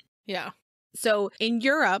 Yeah. Yeah. So in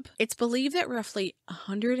Europe, it's believed that roughly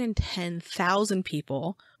 110,000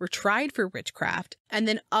 people were tried for witchcraft. And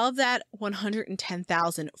then of that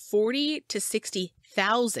 110,000, 40 to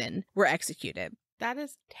 60,000 were executed. That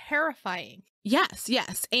is terrifying. Yes,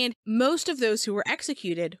 yes. And most of those who were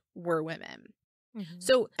executed were women. Mm-hmm.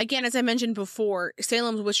 So again, as I mentioned before,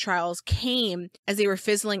 Salem's witch trials came as they were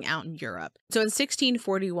fizzling out in Europe. So in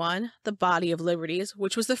 1641, the Body of Liberties,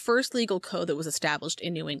 which was the first legal code that was established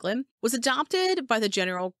in New England, was adopted by the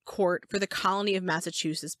General Court for the colony of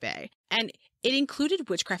Massachusetts Bay. And it included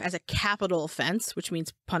witchcraft as a capital offense, which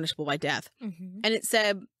means punishable by death. Mm-hmm. And it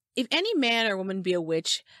said, if any man or woman be a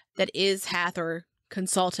witch that is, hath, or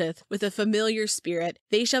consulteth with a familiar spirit,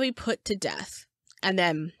 they shall be put to death. And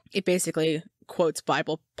then it basically quotes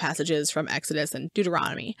Bible passages from Exodus and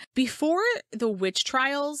Deuteronomy. Before the witch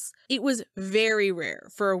trials, it was very rare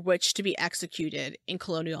for a witch to be executed in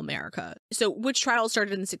colonial America. So witch trials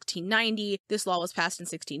started in 1690. This law was passed in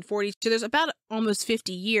 1640. So there's about almost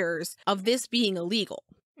 50 years of this being illegal,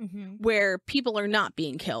 where people are not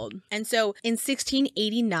being killed. And so in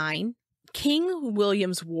 1689, King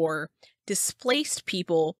William's War displaced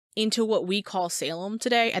people into what we call Salem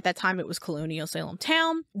today. At that time, it was colonial Salem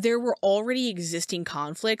town. There were already existing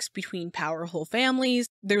conflicts between powerful families.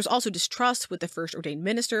 There was also distrust with the first ordained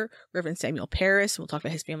minister, Reverend Samuel Parris. We'll talk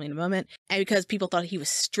about his family in a moment. And because people thought he was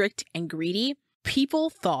strict and greedy, people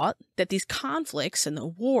thought that these conflicts and the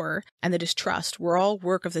war and the distrust were all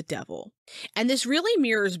work of the devil. And this really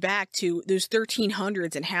mirrors back to those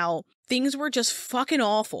 1300s and how things were just fucking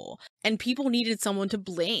awful and people needed someone to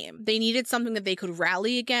blame. They needed something that they could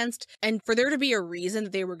rally against and for there to be a reason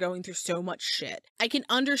that they were going through so much shit. I can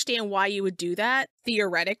understand why you would do that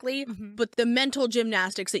theoretically, but the mental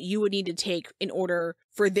gymnastics that you would need to take in order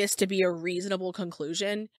for this to be a reasonable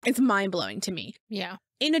conclusion, it's mind-blowing to me. Yeah.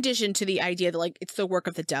 In addition to the idea that, like, it's the work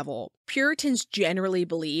of the devil, Puritans generally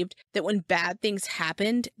believed that when bad things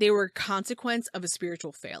happened, they were a consequence of a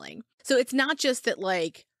spiritual failing. So it's not just that,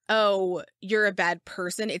 like, oh, you're a bad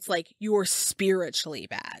person. It's like, you're spiritually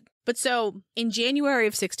bad. But so, in January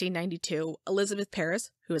of 1692, Elizabeth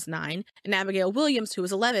Parris, who was 9, and Abigail Williams, who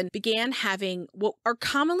was 11, began having what are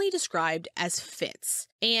commonly described as fits.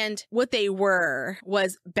 And what they were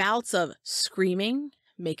was bouts of screaming,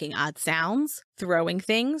 making odd sounds, throwing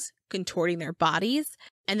things, contorting their bodies,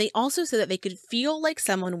 and they also said that they could feel like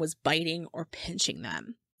someone was biting or pinching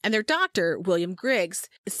them. And their doctor, William Griggs,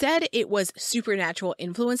 said it was supernatural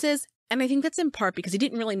influences, and I think that's in part because he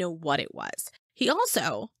didn't really know what it was. He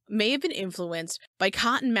also may have been influenced by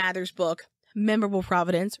Cotton Mather's book, Memorable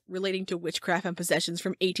Providence, relating to witchcraft and possessions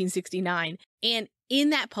from 1869, and in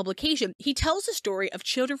that publication, he tells the story of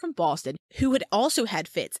children from Boston who had also had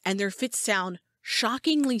fits, and their fits sound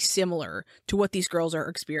shockingly similar to what these girls are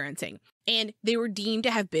experiencing. And they were deemed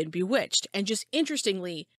to have been bewitched. And just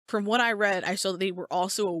interestingly, from what I read, I saw that they were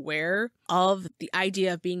also aware of the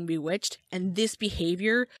idea of being bewitched and this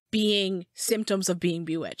behavior being symptoms of being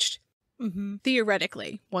bewitched.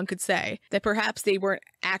 Theoretically, one could say that perhaps they weren't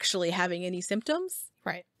actually having any symptoms.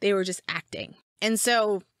 Right. They were just acting. And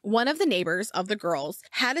so one of the neighbors of the girls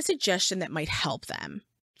had a suggestion that might help them.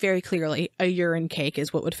 Very clearly, a urine cake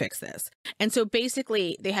is what would fix this. And so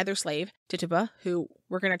basically, they had their slave, Tituba, who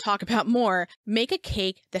we're going to talk about more, make a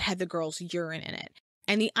cake that had the girl's urine in it.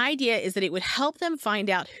 And the idea is that it would help them find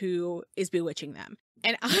out who is bewitching them.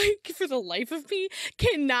 And I, for the life of me,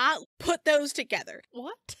 cannot put those together.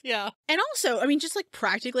 What? Yeah. And also, I mean, just like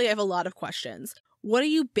practically, I have a lot of questions. What are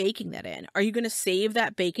you baking that in? Are you going to save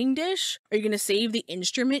that baking dish? Are you going to save the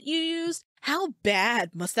instrument you used? How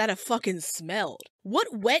bad must that have fucking smelled? What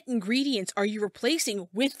wet ingredients are you replacing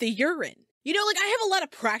with the urine? You know, like, I have a lot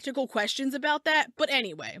of practical questions about that. But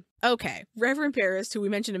anyway, okay. Reverend Parris, who we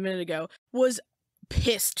mentioned a minute ago, was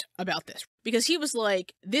pissed about this because he was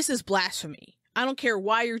like, this is blasphemy. I don't care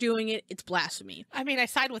why you're doing it. It's blasphemy. I mean, I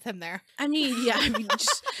side with him there. I mean, yeah,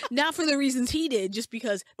 just not for the reasons he did, just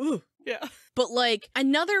because, ooh. Yeah. But, like,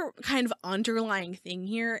 another kind of underlying thing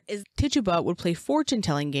here is Tituba would play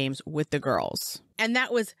fortune-telling games with the girls. And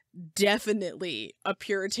that was definitely a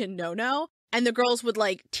Puritan no-no. And the girls would,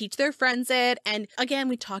 like, teach their friends it. And again,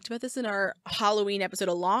 we talked about this in our Halloween episode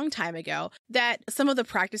a long time ago, that some of the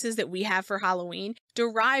practices that we have for Halloween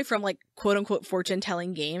derive from, like, quote-unquote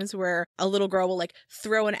fortune-telling games where a little girl will, like,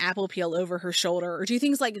 throw an apple peel over her shoulder or do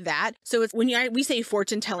things like that. So it's when we say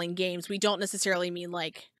fortune-telling games, we don't necessarily mean,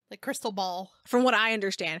 like crystal ball. From what I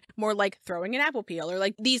understand, more like throwing an apple peel or,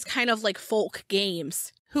 like, these kind of, like, folk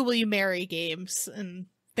games. Who will you marry games and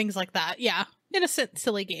things like that. Yeah. Innocent,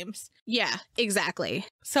 silly games. Yeah, exactly.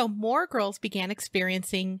 So more girls began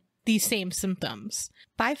experiencing these same symptoms.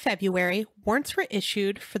 By February, warrants were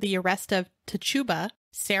issued for the arrest of Tituba,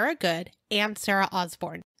 Sarah Good, and Sarah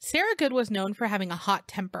Osborne. Sarah Good was known for having a hot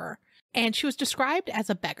temper, and she was described as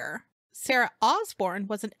a beggar. Sarah Osborne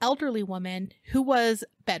was an elderly woman who was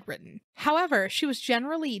bedridden. However, she was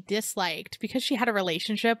generally disliked because she had a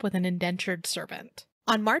relationship with an indentured servant.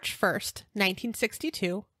 On March 1st,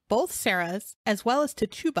 1962, both Sarahs, as well as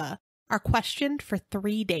Tituba, are questioned for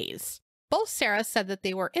 3 days. Both Sarahs said that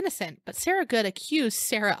they were innocent, but Sarah Good accused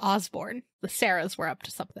Sarah Osborne. The Sarahs were up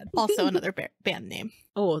to something. Also another band name.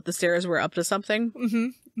 Oh, the Sarahs were up to something?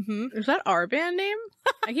 Mm-hmm. Mm-hmm. Is that our band name?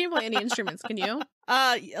 I can't play any instruments. Can you?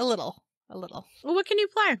 A little. Well, what can you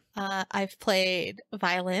play? I've played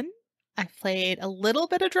violin. I've played a little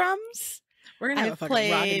bit of drums. We're gonna have a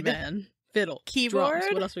fucking rockin' band. Fiddle, keyboard.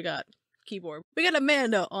 Drums. What else we got? Keyboard. We got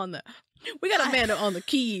Amanda on the. We got Amanda on the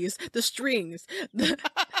keys, the strings, the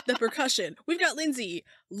percussion. We've got Lindsay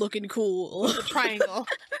looking cool. The triangle.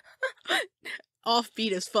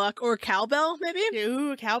 Offbeat as fuck, or cowbell maybe.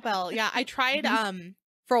 Ooh, cowbell. Yeah, I tried.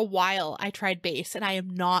 For a while, I tried bass, and I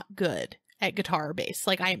am not good at guitar or bass.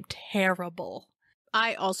 Like, I am terrible.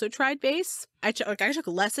 I also tried bass. I took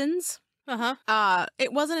lessons.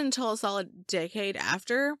 It wasn't until a solid decade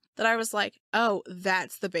after that I was like, oh,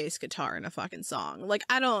 that's the bass guitar in a fucking song. Like,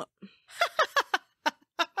 I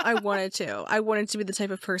wanted to be the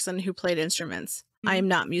type of person who played instruments. I am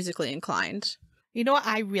not musically inclined. You know what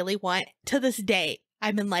I really want? To this day,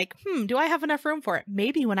 I've been like, do I have enough room for it?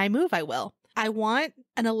 Maybe when I move, I will. I want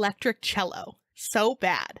an electric cello so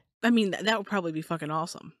bad. I mean, that would probably be fucking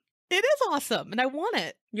awesome. It is awesome, and I want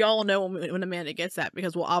it. Y'all know when Amanda gets that,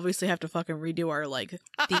 because we'll obviously have to fucking redo our, like,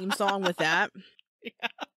 theme song with that. Yeah.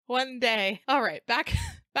 One day. All right, back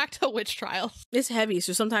to witch trials. It's heavy,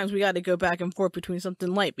 so sometimes we got to go back and forth between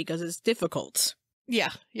something light because it's difficult.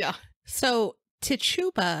 Yeah. So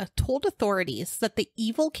Tituba told authorities that the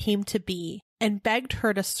evil came to be and begged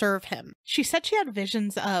her to serve him. She said she had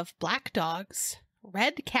visions of black dogs,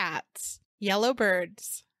 red cats, yellow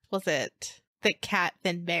birds. Was it thick cat,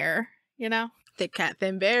 thin bear, you know? Thick cat,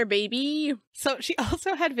 thin bear, baby. So she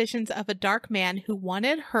also had visions of a dark man who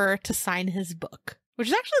wanted her to sign his book, which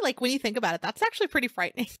is actually, like, when you think about it, that's actually pretty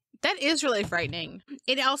frightening. That is really frightening.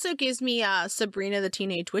 It also gives me Sabrina the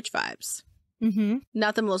Teenage Witch vibes. Mm-hmm.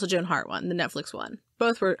 Not the Melissa Joan Hart one, the Netflix one.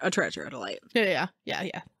 Both were a treasure of delight. Yeah.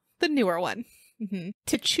 The newer one. Mm-hmm.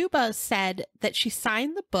 Tituba said that she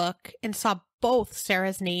signed the book and saw both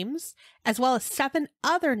Sarah's names, as well as 7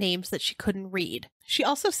 other names that she couldn't read. She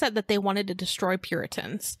also said that they wanted to destroy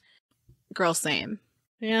Puritans. Girl, same.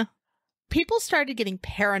 Yeah. People started getting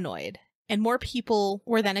paranoid, and more people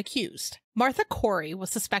were then accused. Martha Corey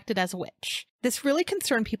was suspected as a witch. This really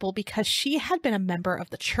concerned people because she had been a member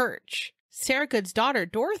of the church. Sarah Good's daughter,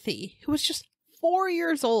 Dorothy, who was just 4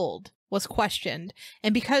 years old, was questioned,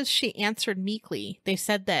 and because she answered meekly, they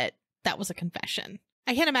said that that was a confession.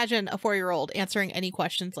 I can't imagine a 4-year-old answering any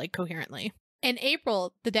questions, like, coherently. In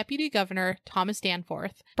April, the deputy governor, Thomas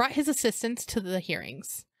Danforth, brought his assistants to the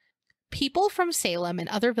hearings. People from Salem and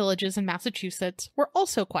other villages in Massachusetts were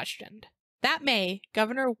also questioned. That May,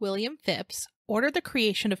 Governor William Phips ordered the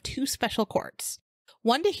creation of 2 special courts,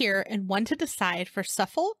 one to hear and one to decide for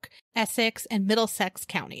Suffolk, Essex, and Middlesex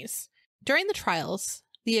counties. During the trials,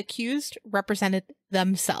 the accused represented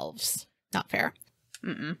themselves. Not fair.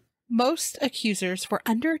 Mm-mm. Most accusers were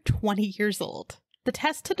under 20 years old. The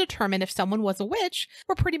tests to determine if someone was a witch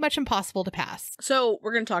were pretty much impossible to pass. So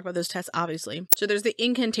we're going to talk about those tests, obviously. So there's the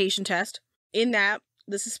incantation test. In that,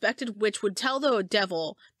 the suspected witch would tell the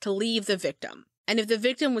devil to leave the victim. And if the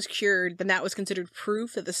victim was cured, then that was considered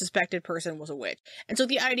proof that the suspected person was a witch. And so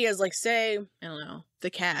the idea is, like, say, I don't know, the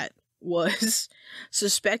cat was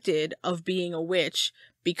suspected of being a witch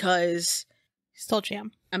because Still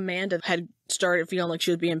jam. Amanda had started feeling like she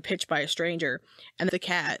was being pitched by a stranger, and the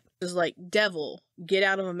cat was like, devil, get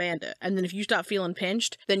out of Amanda. And then if you stop feeling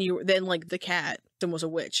pinched, then like the cat then was a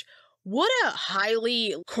witch. What a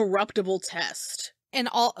highly corruptible test. And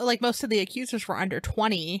all, like, most of the accusers were under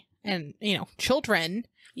 20 and, you know, children.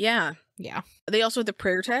 Yeah. Yeah. They also had the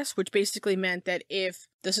prayer test, which basically meant that if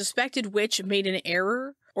the suspected witch made an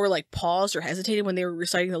error or, like, paused or hesitated when they were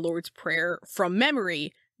reciting the Lord's Prayer from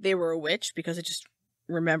memory, they were a witch because it just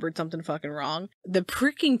remembered something fucking wrong. The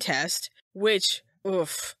pricking test, which,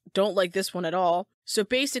 don't like this one at all. So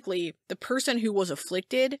basically, the person who was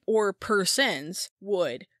afflicted or persons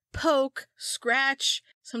would poke, scratch,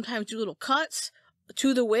 sometimes do little cuts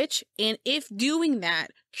to the witch, and if doing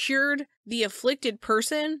that cured the afflicted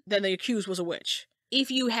person, then the accused was a witch. If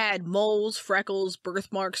you had moles, freckles,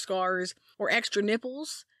 birthmark scars, or extra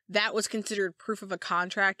nipples, that was considered proof of a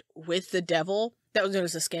contract with the devil. That was known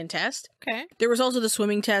as the skin test. Okay. There was also the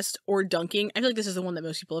swimming test or dunking. I feel like this is the one that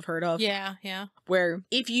most people have heard of. Yeah. Where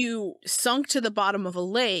if you sunk to the bottom of a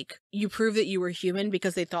lake, you prove that you were human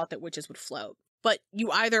because they thought that witches would float. But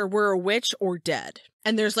you either were a witch or dead.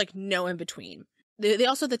 And there's, like, no in between. They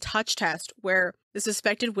also had the touch test, where the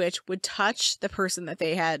suspected witch would touch the person that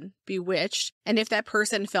they had bewitched, and if that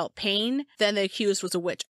person felt pain, then the accused was a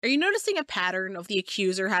witch. Are you noticing a pattern of the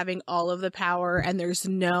accuser having all of the power and there's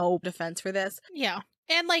no defense for this? Yeah.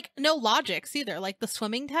 And, like, no logics either. Like, the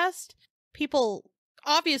swimming test, people,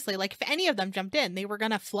 obviously, like, if any of them jumped in, they were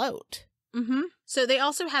gonna float. Mm-hmm. So they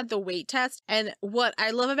also had the weight test, and what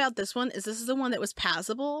I love about this one is this is the one that was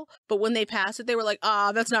passable, but when they passed it, they were like,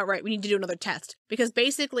 that's not right, we need to do another test. Because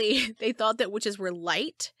basically, they thought that witches were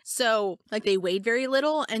light, so, like, they weighed very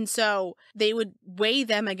little, and so they would weigh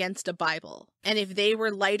them against a Bible. And if they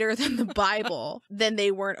were lighter than the Bible, then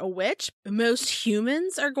they weren't a witch. Most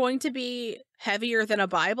humans are going to be heavier than a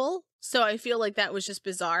Bible. So I feel like that was just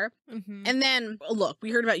bizarre. Mm-hmm. And then, look, we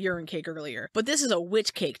heard about urine cake earlier, but this is a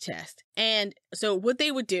witch cake test. And so what they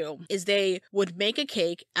would do is they would make a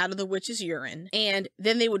cake out of the witch's urine, and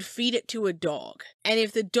then they would feed it to a dog. And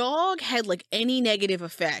if the dog had, like, any negative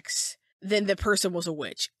effects, then the person was a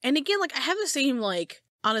witch. And again, like, I have the same, like,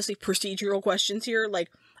 honestly, procedural questions here. Like,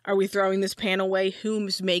 are we throwing this pan away?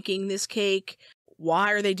 Who's making this cake?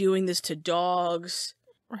 Why are they doing this to dogs?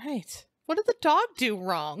 Right. What did the dog do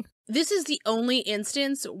wrong? This is the only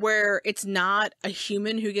instance where it's not a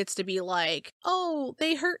human who gets to be like, oh,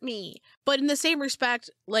 they hurt me. But in the same respect,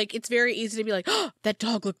 like, it's very easy to be like, oh, that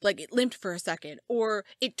dog looked like it limped for a second, or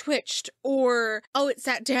it twitched, or, oh, it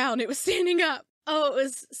sat down, it was standing up. Oh, it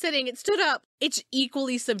was sitting, it stood up. It's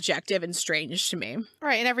equally subjective and strange to me.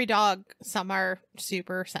 Right, and every dog, some are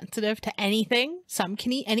super sensitive to anything. Some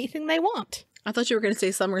can eat anything they want. I thought you were going to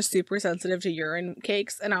say some are super sensitive to urine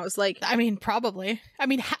cakes, and I was like... I mean, probably. I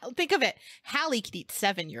mean, think of it. Hallie could eat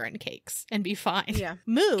 7 urine cakes and be fine. Yeah.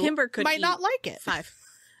 Moo Kimber could might not like it. 5.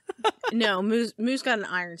 No, Moo's got an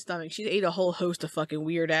iron stomach. She ate a whole host of fucking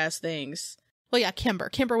weird-ass things. Well, yeah, Kimber.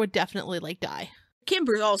 Kimber would definitely, like, die.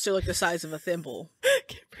 Kimber's also, like, the size of a thimble.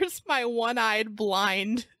 Kimber's my one-eyed,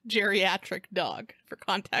 blind, geriatric dog, for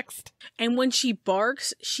context. And when she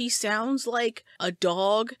barks, she sounds like a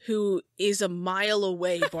dog who is a mile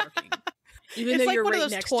away barking. Even though like you're one right of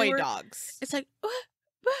those next toy to her. dogs. It's like,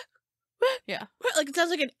 Yeah. like it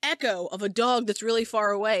sounds like an echo of a dog that's really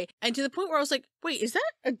far away. And to the point where I was like, wait, is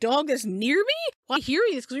that a dog that's near me? Well, I'm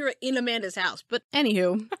hearing this because we were in Amanda's house. But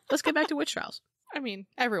anywho, let's get back to witch trials. I mean,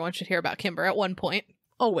 everyone should hear about Kimber at one point.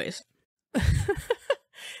 Always.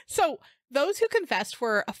 So, those who confessed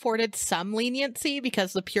were afforded some leniency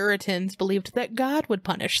because the Puritans believed that God would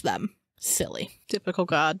punish them. Silly. Typical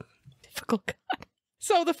God. Typical God.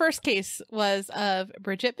 So, the first case was of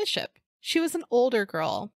Bridget Bishop. She was an older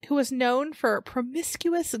girl who was known for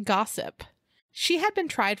promiscuous gossip. She had been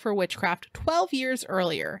tried for witchcraft 12 years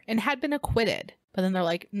earlier and had been acquitted. But then they're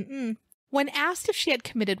like, mm-mm. When asked if she had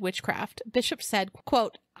committed witchcraft, Bishop said,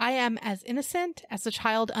 quote, I am as innocent as a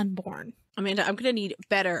child unborn. Amanda, I'm going to need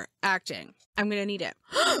better acting. I'm going to need it.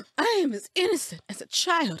 I am as innocent as a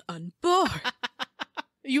child unborn.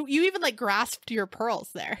 You even like grasped your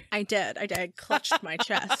pearls there. I did. I clutched my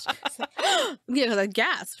chest. Like, because I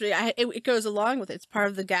gasped. It goes along with it. It's part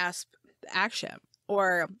of the gasp action.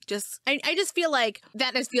 Or just, I just feel like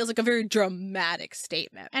that just feels like a very dramatic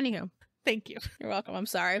statement. Anywho. Thank you. You're welcome. I'm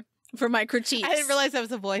sorry for my critiques. I didn't realize I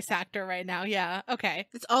was a voice actor right now. Yeah. Okay.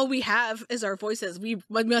 That's all we have is our voices. We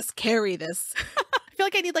must carry this. I feel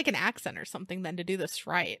like I need like an accent or something then to do this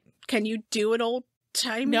right. Can you do an old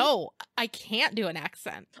time? No, I can't do an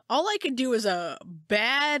accent. All I could do is a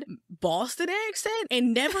bad Boston accent,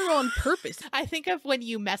 and never on purpose. I think of when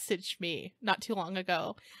you messaged me not too long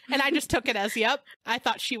ago, and I just took it as, yep, I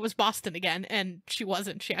thought she was Boston again, and she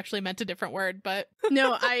wasn't. She actually meant a different word, but...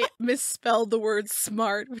 No, I misspelled the word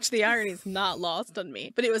smart, which the irony is not lost on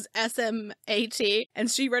me, but it was S-M-A-T, and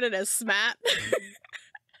she read it as smat.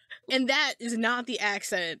 And that is not the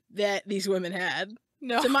accent that these women had.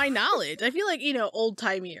 No. To my knowledge. I feel like,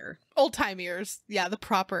 old-time ear. Old-time ears. Yeah, the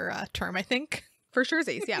proper term, I think. For sure,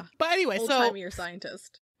 yeah. But anyway, old-time ear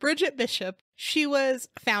scientist. Bridget Bishop, she was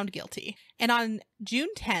found guilty. And on June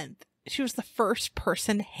 10th, she was the first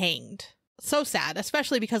person hanged. So sad,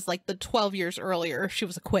 especially because, like, the 12 years earlier, she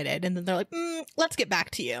was acquitted. And then they're like, let's get back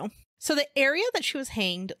to you. So the area that she was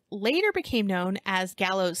hanged later became known as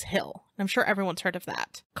Gallows Hill. I'm sure everyone's heard of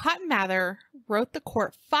that. Cotton Mather wrote the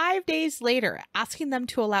court 5 days later asking them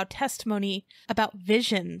to allow testimony about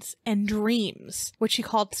visions and dreams, which he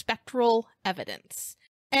called spectral evidence.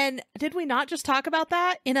 And did we not just talk about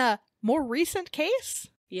that in a more recent case?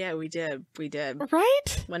 Yeah, we did.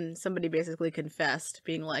 Right? When somebody basically confessed,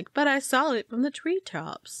 being like, but I saw it from the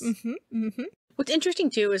treetops. What's interesting,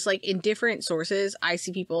 too, is, like, in different sources, I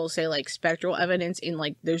see people say, like, spectral evidence in,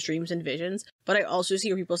 like, those dreams and visions. But I also see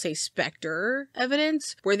where people say specter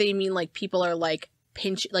evidence, where they mean, like, people are, like,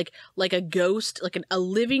 like a ghost, like a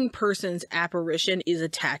living person's apparition is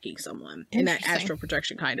attacking someone in that astral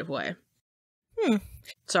projection kind of way.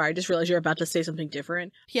 Sorry, I just realized you're about to say something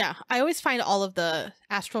different. Yeah, I always find all of the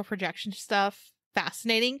astral projection stuff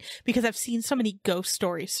fascinating because I've seen so many ghost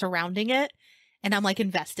stories surrounding it. And I'm like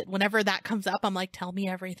invested. Whenever that comes up, I'm like, tell me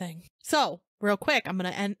everything. So real quick, I'm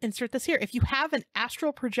going to insert this here. If you have an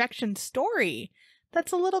astral projection story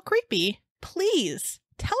that's a little creepy, please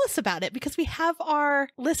tell us about it because we have our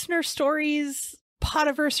listener stories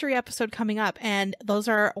podiversary episode coming up. And those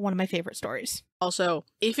are one of my favorite stories. Also,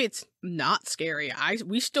 if it's not scary,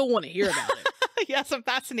 we still want to hear about it. Yes, I'm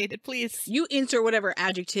fascinated. Please. You insert whatever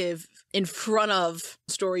adjective in front of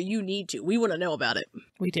story you need to. We want to know about it.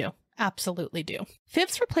 We do. Absolutely do.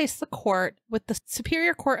 Phipps replaced the court with the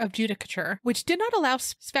Superior Court of Judicature, which did not allow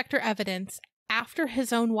specter evidence after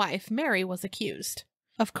his own wife, Mary, was accused.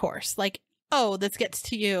 Of course. Like, oh, this gets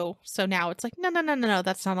to you. So now it's like, no,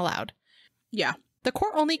 that's not allowed. Yeah. The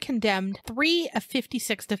court only condemned 3 of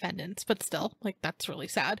 56 defendants, but still, like, that's really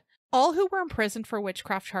sad. All who were imprisoned for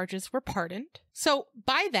witchcraft charges were pardoned. So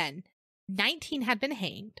by then, 19 had been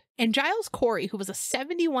hanged, and Giles Corey, who was a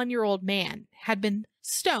 71-year-old man, had been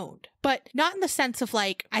stoned, but not in the sense of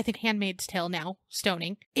like, I think Handmaid's Tale now,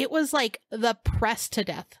 stoning. It was like the pressed to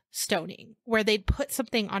death stoning, where they'd put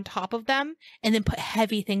something on top of them and then put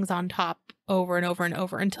heavy things on top over and over and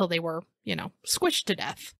over until they were, squished to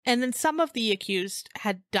death. And then some of the accused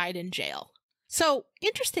had died in jail. So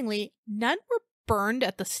interestingly, none were burned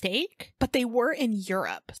at the stake, but they were in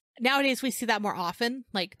Europe. Nowadays, we see that more often,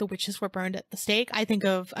 like the witches were burned at the stake. I think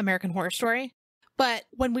of American Horror Story. But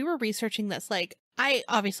when we were researching this, like,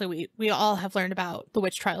 we all have learned about the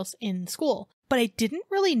witch trials in school, but I didn't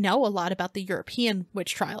really know a lot about the European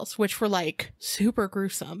witch trials, which were like super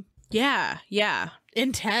gruesome. Yeah.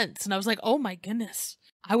 Intense. And I was like, oh my goodness,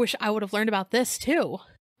 I wish I would have learned about this too.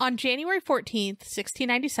 On January 14th,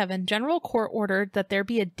 1697, General Court ordered that there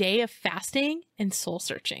be a day of fasting and soul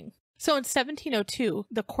searching. So in 1702,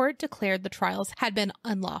 the court declared the trials had been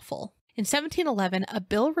unlawful. In 1711, a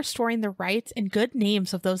bill restoring the rights and good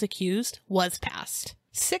names of those accused was passed.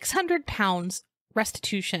 600 pounds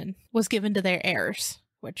restitution was given to their heirs,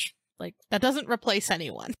 which, like, that doesn't replace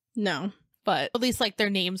anyone. No. But at least, like, their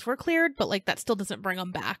names were cleared, but, like, that still doesn't bring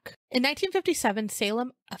them back. In 1957,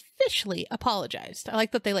 Salem officially apologized. I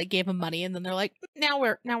like that they, like, gave them money and then they're like, now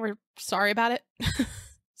we're sorry about it.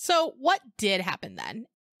 So what did happen then?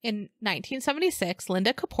 In 1976,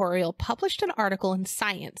 Linda Corporeal published an article in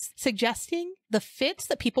Science suggesting the fits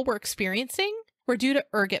that people were experiencing were due to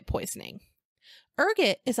ergot poisoning.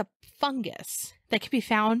 Ergot is a fungus that can be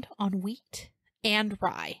found on wheat and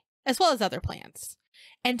rye, as well as other plants.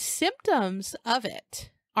 And symptoms of it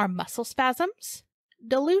are muscle spasms,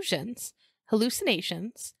 delusions,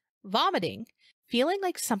 hallucinations, vomiting, feeling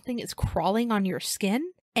like something is crawling on your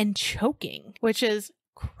skin, and choking, which is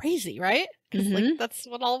crazy, right? Because like, that's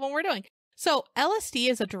what all of them were doing. So LSD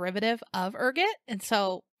is a derivative of ergot. And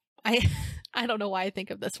so I don't know why I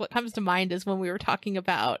think of this. What comes to mind is when we were talking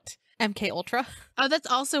about MK Ultra. Oh, that's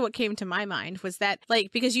also what came to my mind was that,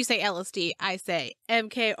 like, because you say LSD, I say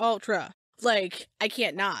MK Ultra. Like, I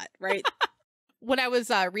can't not, right? When I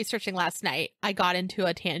was researching last night, I got into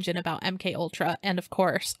a tangent about MK Ultra and, of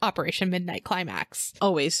course, Operation Midnight Climax.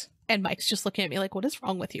 Always. And Mike's just looking at me like, what is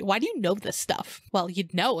wrong with you? Why do you know this stuff? Well,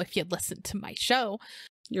 you'd know if you'd listened to my show.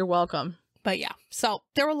 You're welcome. But yeah, so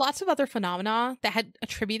there were lots of other phenomena that had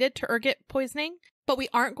attributed to ergot poisoning, but we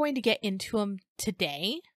aren't going to get into them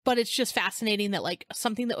today. But it's just fascinating that, like,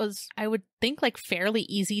 something that was, I would think, like, fairly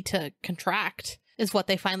easy to contract is what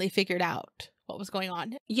they finally figured out what was going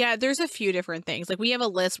on. Yeah, there's a few different things. Like, we have a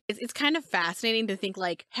list. It's kind of fascinating to think,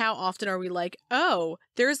 like, how often are we like, oh,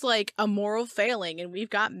 there's like a moral failing and we've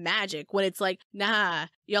got magic, when it's like, nah,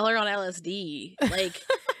 y'all are on LSD. Like,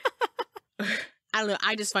 I don't know.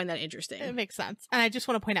 I just find that interesting. It makes sense. And I just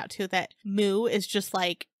want to point out too that Moo is just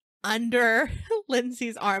like under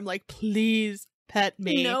Lindsay's arm, like, please pet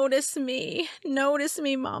me. Notice me,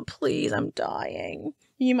 Mom, please. I'm dying.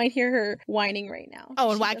 You might hear her whining right now.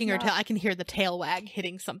 Oh, and wagging her tail. I can hear the tail wag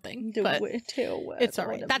hitting something. Tail wag. It's all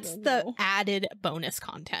right. That's the added bonus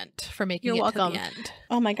content for making it to the end.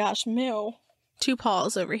 Oh my gosh, Moo. 2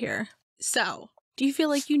 paws over here. So, do you feel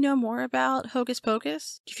like you know more about Hocus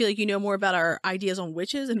Pocus? Do you feel like you know more about our ideas on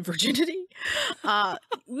witches and virginity? We've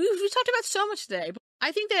talked about so much today. But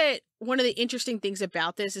I think that one of the interesting things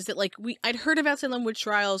about this is that, like, I'd heard about Salem witch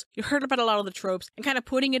trials, you heard about a lot of the tropes, and kind of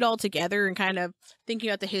putting it all together and kind of thinking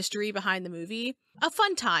about the history behind the movie. A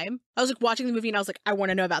fun time. I was like watching the movie and I was like, I want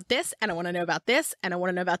to know about this, and I want to know about this, and I want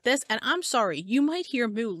to know about this. And I'm sorry, you might hear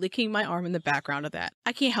Moo licking my arm in the background of that.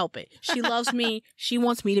 I can't help it. She loves me. She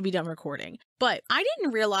wants me to be done recording. But I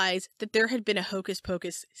didn't realize that there had been a Hocus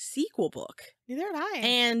Pocus sequel book. Neither had I.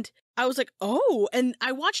 And I was like, oh, and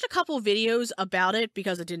I watched a couple videos about it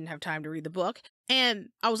because I didn't have time to read the book. And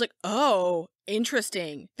I was like, oh,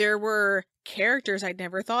 interesting. There were characters I'd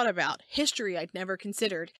never thought about, history I'd never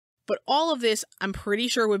considered. But all of this, I'm pretty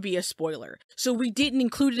sure, would be a spoiler. So we didn't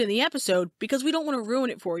include it in the episode because we don't want to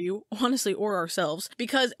ruin it for you, honestly, or ourselves,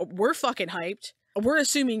 because we're fucking hyped. We're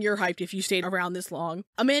assuming you're hyped if you stayed around this long.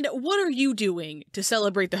 Amanda, what are you doing to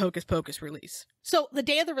celebrate the Hocus Pocus release? So the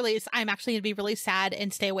day of the release, I'm actually going to be really sad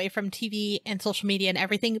and stay away from TV and social media and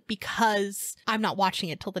everything because I'm not watching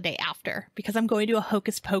it till the day after, because I'm going to a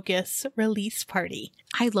Hocus Pocus release party.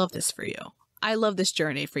 I love this for you. I love this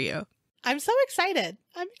journey for you. I'm so excited.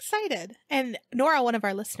 I'm excited. And Nora, one of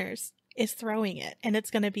our listeners, is throwing it, and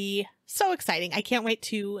it's going to be so exciting. I can't wait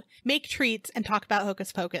to make treats and talk about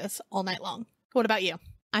Hocus Pocus all night long. What about you?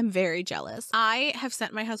 I'm very jealous. I have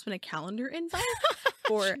sent my husband a calendar invite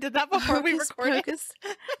for did that before we recorded?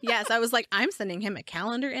 Yes, I was like, I'm sending him a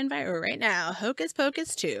calendar invite right now. Hocus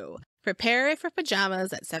Pocus 2. Prepare for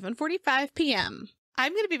pajamas at 7:45 p.m.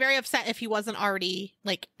 I'm going to be very upset if he wasn't already,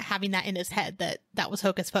 like, having that in his head that was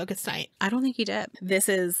Hocus Pocus night. I don't think he did. This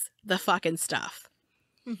is the fucking stuff.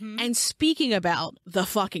 Mm-hmm. And speaking about the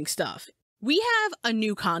fucking stuff, we have a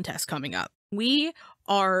new contest coming up. We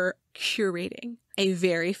are curating a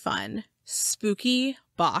very fun, spooky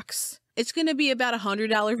box. It's going to be about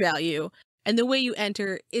 $100 value. And the way you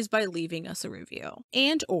enter is by leaving us a review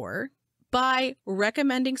and or by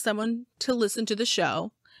recommending someone to listen to the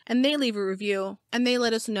show. And they leave a review and they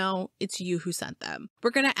let us know it's you who sent them. We're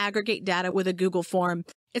going to aggregate data with a Google form.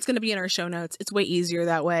 It's going to be in our show notes. It's way easier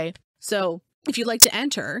that way. So if you'd like to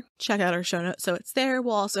enter, check out our show notes. So it's there.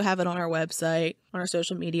 We'll also have it on our website, on our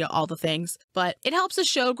social media, all the things. But it helps the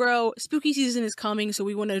show grow. Spooky season is coming, so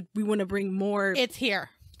we want to bring more. It's here.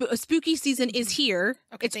 Spooky season is here.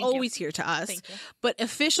 Okay, it's always here to us. Thank you. But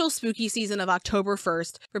official spooky season of October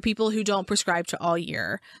 1st for people who don't prescribe to all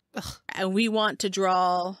year. Ugh. And we want to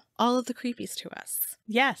draw all of the creepies to us.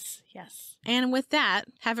 Yes, yes. And with that,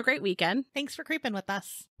 have a great weekend. Thanks for creeping with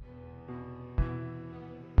us.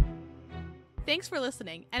 Thanks for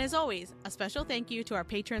listening. And as always, a special thank you to our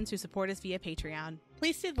patrons who support us via Patreon.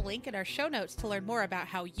 Please see the link in our show notes to learn more about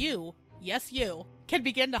how you, yes you, can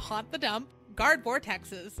begin to haunt the dump, guard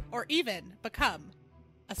vortexes, or even become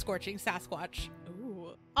a scorching Sasquatch.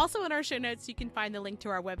 Ooh. Also in our show notes, you can find the link to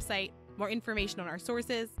our website, more information on our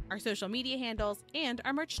sources, our social media handles, and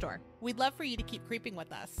our merch store. We'd love for you to keep creeping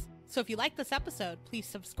with us. So if you like this episode, please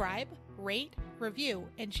subscribe, rate, review,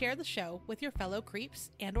 and share the show with your fellow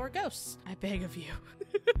creeps and or ghosts. I beg of you.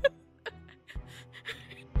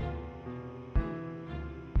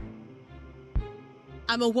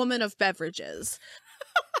 I'm a woman of beverages.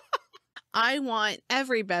 I want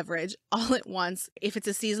every beverage all at once. If it's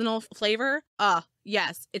a seasonal flavor,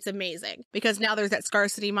 yes, it's amazing. Because now there's that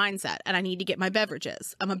scarcity mindset and I need to get my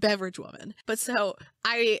beverages. I'm a beverage woman. But so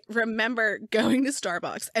I remember going to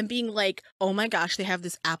Starbucks and being like, oh my gosh, they have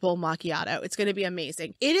this apple macchiato. It's going to be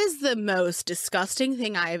amazing. It is the most disgusting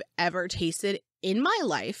thing I've ever tasted in my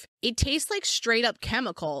life. It tastes like straight up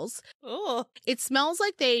chemicals. Oh, It smells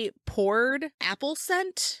like they poured apple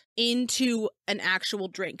scent into an actual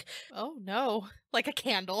drink. oh no. Like a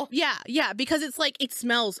candle. Yeah, because it's like, it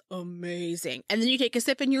smells amazing. And then you take a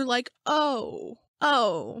sip and you're like, oh,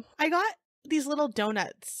 I got these little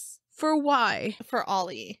donuts for why? for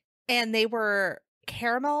Ollie, and they were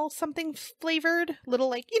caramel something flavored, little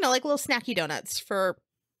like little snacky donuts for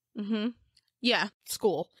Mm-hmm. Yeah.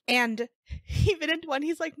 school. And he bit into one.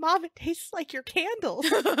 He's like, Mom, it tastes like your candles.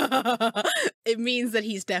 It means that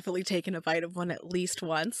he's definitely taken a bite of one at least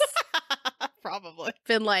once. Probably.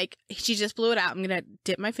 Been like, she just blew it out. I'm going to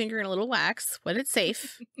dip my finger in a little wax when it's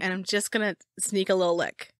safe. And I'm just going to sneak a little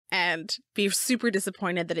lick and be super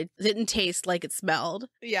disappointed that it didn't taste like it smelled.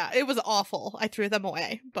 Yeah, it was awful. I threw them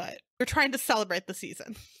away, but we're trying to celebrate the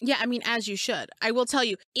season. Yeah, I mean, as you should. I will tell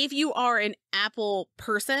you, if you are an Apple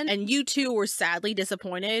person and you too were sadly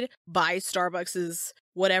disappointed by Starbucks's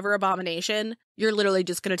whatever abomination, you're literally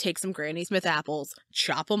just going to take some Granny Smith apples,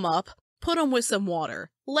 chop them up, put them with some water,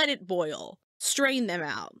 let it boil, strain them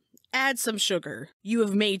out, add some sugar. You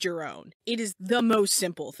have made your own. It is the most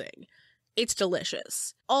simple thing. It's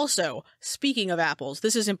delicious. Also, speaking of apples,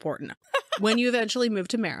 this is important. When you eventually move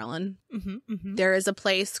to Maryland, there is a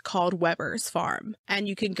place called Weber's Farm, and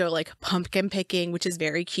you can go like pumpkin picking, which is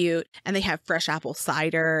very cute. And they have fresh apple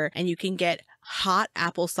cider, and you can get hot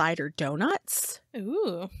apple cider donuts.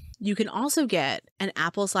 Ooh. You can also get an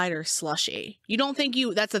apple cider slushie. You don't think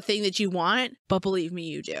that's a thing that you want, but believe me,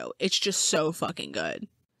 you do. It's just so fucking good.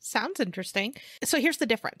 Sounds interesting. So here's the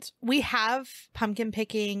difference. We have pumpkin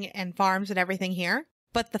picking and farms and everything here.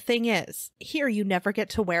 But the thing is, here you never get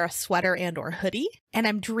to wear a sweater and or hoodie. And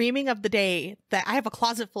I'm dreaming of the day that I have a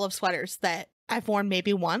closet full of sweaters that I've worn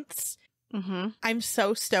maybe once. Mm-hmm. I'm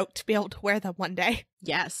so stoked to be able to wear them one day.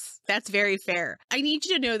 Yes, that's very fair. I need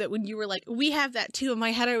you to know that when you were like, we have that too. In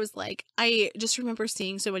my head, I was like, I just remember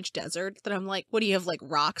seeing so much desert that I'm like, what do you have, like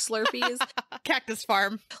rock Slurpees? Cactus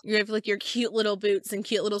farm. You have like your cute little boots and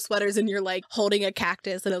cute little sweaters and you're like holding a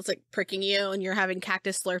cactus and it's like pricking you and you're having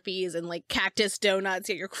cactus Slurpees and like cactus donuts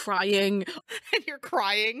and you're crying. And you're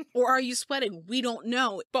crying. Or are you sweating? We don't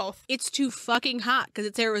know. Both. It's too fucking hot because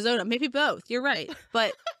it's Arizona. Maybe both. You're right.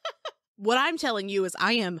 But what I'm telling you is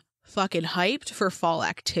I am fucking hyped for fall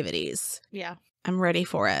activities. Yeah. I'm ready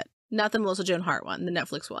for it. Not the Melissa Joan Hart one, the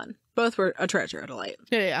Netflix one. Both were a treasure of delight.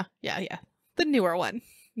 Yeah. The newer one.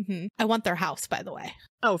 Mm-hmm. I want their house, by the way.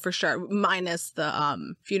 Oh, for sure. Minus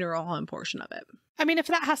the funeral home portion of it. I mean, if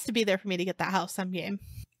that has to be there for me to get that house, I'm game.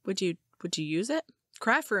 Would you use it?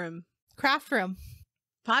 Craft room. Craft room.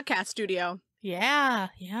 Podcast studio. Yeah,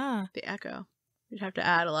 yeah. The echo. You'd have to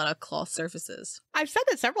add a lot of cloth surfaces. I've said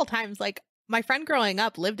it several times. Like, my friend growing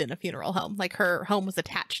up lived in a funeral home. Like, her home was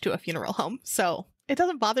attached to a funeral home. So it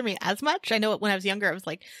doesn't bother me as much. I know when I was younger, I was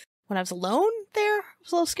like, when I was alone there, it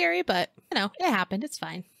was a little scary, but, you know, it happened. It's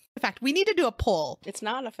fine. In fact, we need to do a poll. It's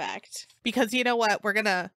not a fact. Because you know what?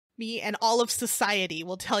 Me and all of society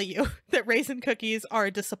will tell you that raisin cookies are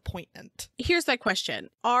a disappointment. Here's my question.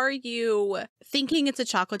 Are you thinking it's a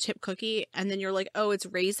chocolate chip cookie and then you're like, oh, it's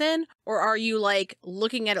raisin? Or are you like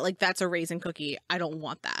looking at it like that's a raisin cookie? I don't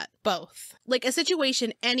want that. Both. Like a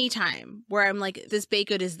situation anytime where I'm like, this baked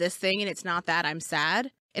good is this thing and it's not that, I'm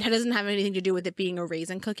sad. It doesn't have anything to do with it being a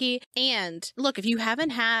raisin cookie. And look, if you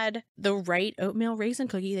haven't had the right oatmeal raisin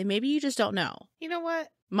cookie, then maybe you just don't know. You know what?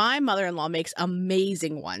 My mother-in-law makes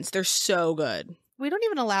amazing ones. They're so good. We don't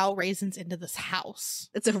even allow raisins into this house.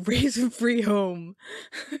 It's a raisin-free home.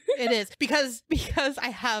 It is. Because I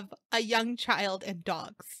have a young child and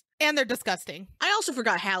dogs. And they're disgusting. I also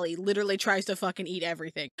forgot Hallie literally tries to fucking eat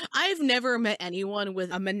everything. I've never met anyone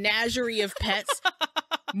with a menagerie of pets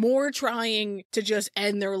more trying to just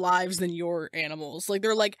end their lives than your animals. Like,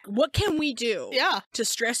 they're like, what can we do to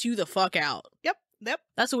stress you the fuck out? Yep.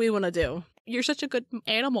 That's what we want to do. You're such a good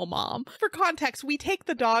animal mom. For context, we take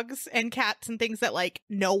the dogs and cats and things that, like,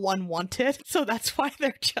 no one wanted. So that's why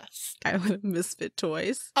they're just Island of Misfit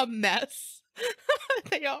Toys. A mess.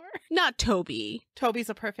 They are. Not Toby. Toby's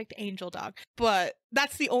a perfect angel dog. But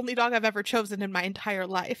that's the only dog I've ever chosen in my entire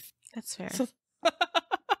life. That's fair.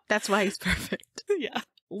 That's why he's perfect. Yeah.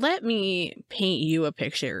 Let me paint you a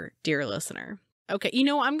picture, dear listener. Okay,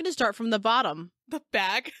 I'm going to start from the bottom. The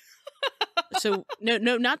bag. So, no,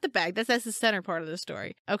 not the bag. That's the center part of the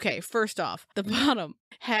story. Okay, first off, the bottom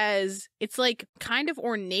it's like kind of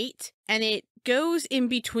ornate, and it goes in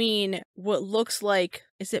between what looks like,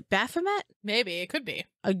 is it Baphomet? Maybe, it could be.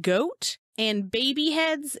 A goat and baby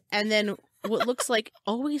heads, and then what looks like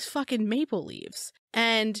always fucking maple leaves.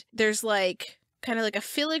 And there's like kind of like a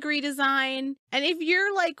filigree design. And if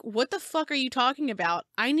you're like, what the fuck are you talking about?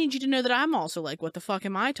 I need you to know that I'm also like, what the fuck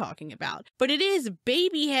am I talking about? But it is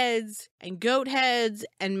baby heads and goat heads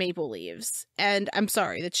and maple leaves. And I'm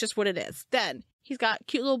sorry, that's just what it is. Then he's got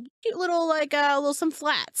cute little like some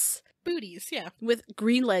flats. Booties, yeah. With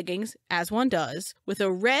green leggings, as one does, with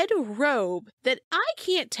a red robe that I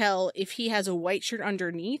can't tell if he has a white shirt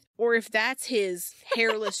underneath or if that's his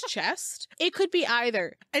hairless chest. It could be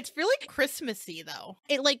either. It's really Christmassy, though.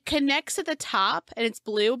 It like connects at the top and it's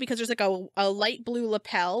blue because there's like a light blue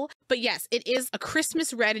lapel. But yes, it is a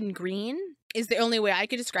Christmas red and green is the only way I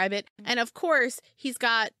could describe it. And of course, he's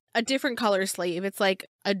got a different color sleeve. It's like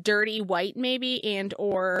a dirty white maybe and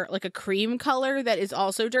or like a cream color that is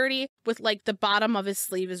also dirty with like the bottom of his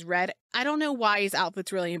sleeve is red. I don't know why his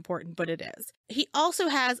outfit's really important, but it is. He also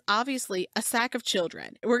has obviously a sack of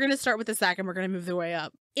children. We're going to start with the sack and we're going to move the way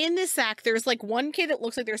up. In this sack, there's like one kid that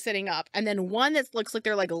looks like they're sitting up and then one that looks like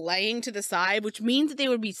they're like laying to the side, which means that they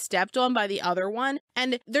would be stepped on by the other one.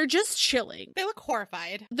 And they're just chilling. They look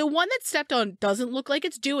horrified. The one that stepped on doesn't look like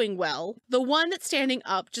it's doing well. The one that's standing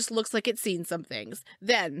up just looks like it's seen some things.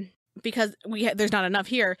 Then, because there's not enough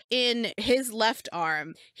here, in his left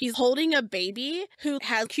arm, he's holding a baby who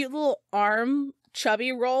has cute little arm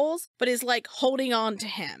chubby rolls, but is like holding on to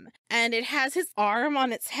him. And it has his arm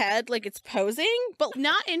on its head like it's posing, but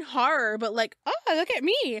not in horror, but like, oh, look at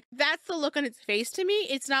me. That's the look on its face to me.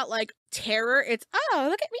 It's not like terror. It's, oh,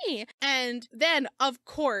 look at me. And then, of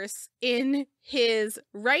course, in his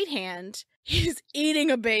right hand, he's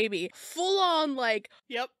eating a baby. Full on like,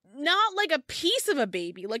 yep. Not like a piece of a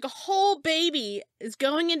baby, like a whole baby is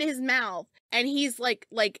going into his mouth. And he's like,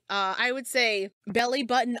 I would say belly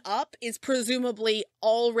button up is presumably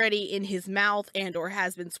already in his mouth and or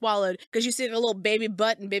has been swallowed because you see a little baby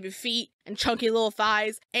butt and baby feet and chunky little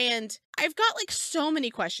thighs. And I've got like so many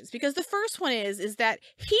questions because the first one is that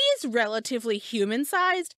he's relatively human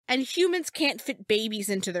sized and humans can't fit babies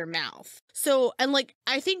into their mouth. So, and like,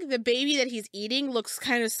 I think the baby that he's eating looks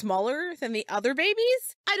kind of smaller than the other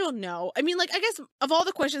babies. I don't know. I mean, like, I guess of all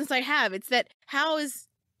the questions I have, it's that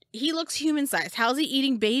he looks human-sized. How's he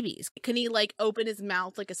eating babies? Can he, like, open his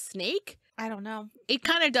mouth like a snake? I don't know. It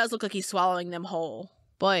kind of does look like he's swallowing them whole.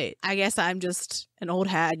 But I guess I'm just an old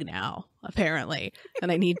hag now, apparently.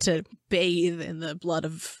 And I need to bathe in the blood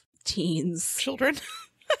of teens. Children.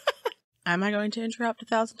 Am I going to interrupt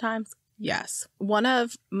 1,000 times? Yes. One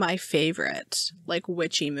of my favorite, like,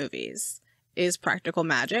 witchy movies is Practical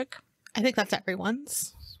Magic. I think that's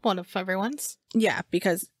everyone's. One of everyone's. Yeah,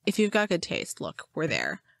 because if you've got good taste, look, we're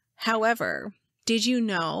there. However, did you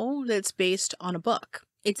know that it's based on a book?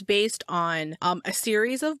 It's based on a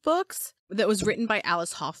series of books that was written by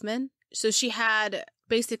Alice Hoffman. So she had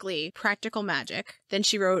basically Practical Magic. Then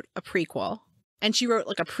she wrote a prequel. And she wrote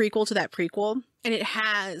like a prequel to that prequel. And it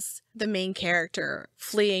has the main character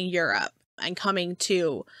fleeing Europe and coming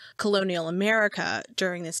to colonial America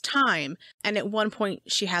during this time. And at one point,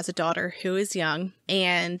 she has a daughter who is young,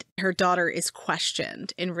 and her daughter is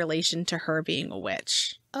questioned in relation to her being a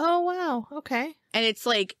witch. Oh, wow. Okay. And it's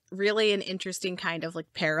like really an interesting kind of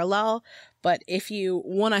like parallel. But if you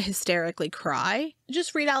want to hysterically cry,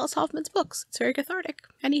 just read Alice Hoffman's books. It's very cathartic.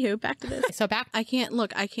 Anywho, back to this. So back. I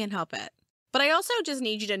can't help it. But I also just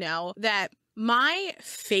need you to know that my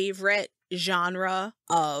favorite genre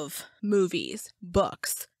of movies,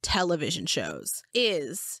 books, television shows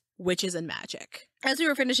is witches and magic. As we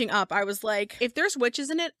were finishing up, I was like, if there's witches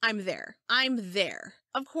in it, I'm there. I'm there.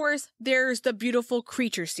 Of course, there's the Beautiful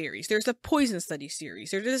Creature series. There's the Poison Study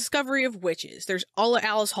series. There's the Discovery of Witches. There's all of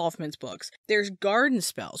Alice Hoffman's books. There's Garden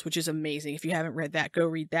Spells, which is amazing. If you haven't read that, go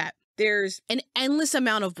read that. There's an endless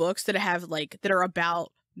amount of books that have that are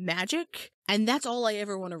about magic, and that's all I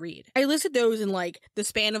ever want to read. I listed those in like the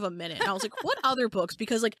span of a minute, and I was like, what other books?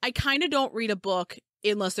 Because like I kind of don't read a book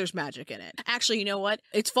unless there's magic in it. Actually, you know what?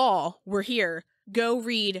 It's fall. We're here. Go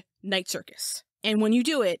read Night Circus. And when you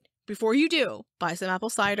do it, before you do, buy some apple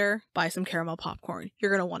cider, buy some caramel popcorn.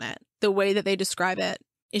 You're going to want it. The way that they describe it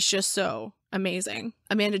is just so amazing.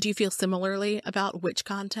 Amanda, do you feel similarly about witch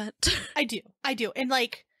content? I do. And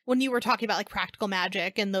like when you were talking about like Practical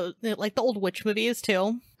Magic and the old witch movies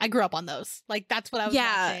too, I grew up on those. Like that's what I was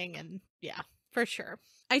watching, and yeah, for sure.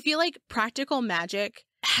 I feel like Practical Magic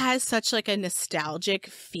has such like a nostalgic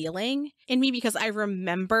feeling in me because I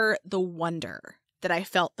remember the wonder that I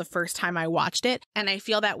felt the first time I watched it, and I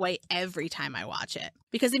feel that way every time I watch it.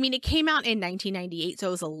 Because I mean, it came out in 1998, so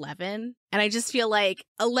I was 11, and I just feel like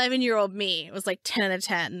 11-year-old me was like 10 out of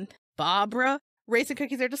 10. Barbara, Raisin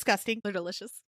cookies are disgusting. they're delicious.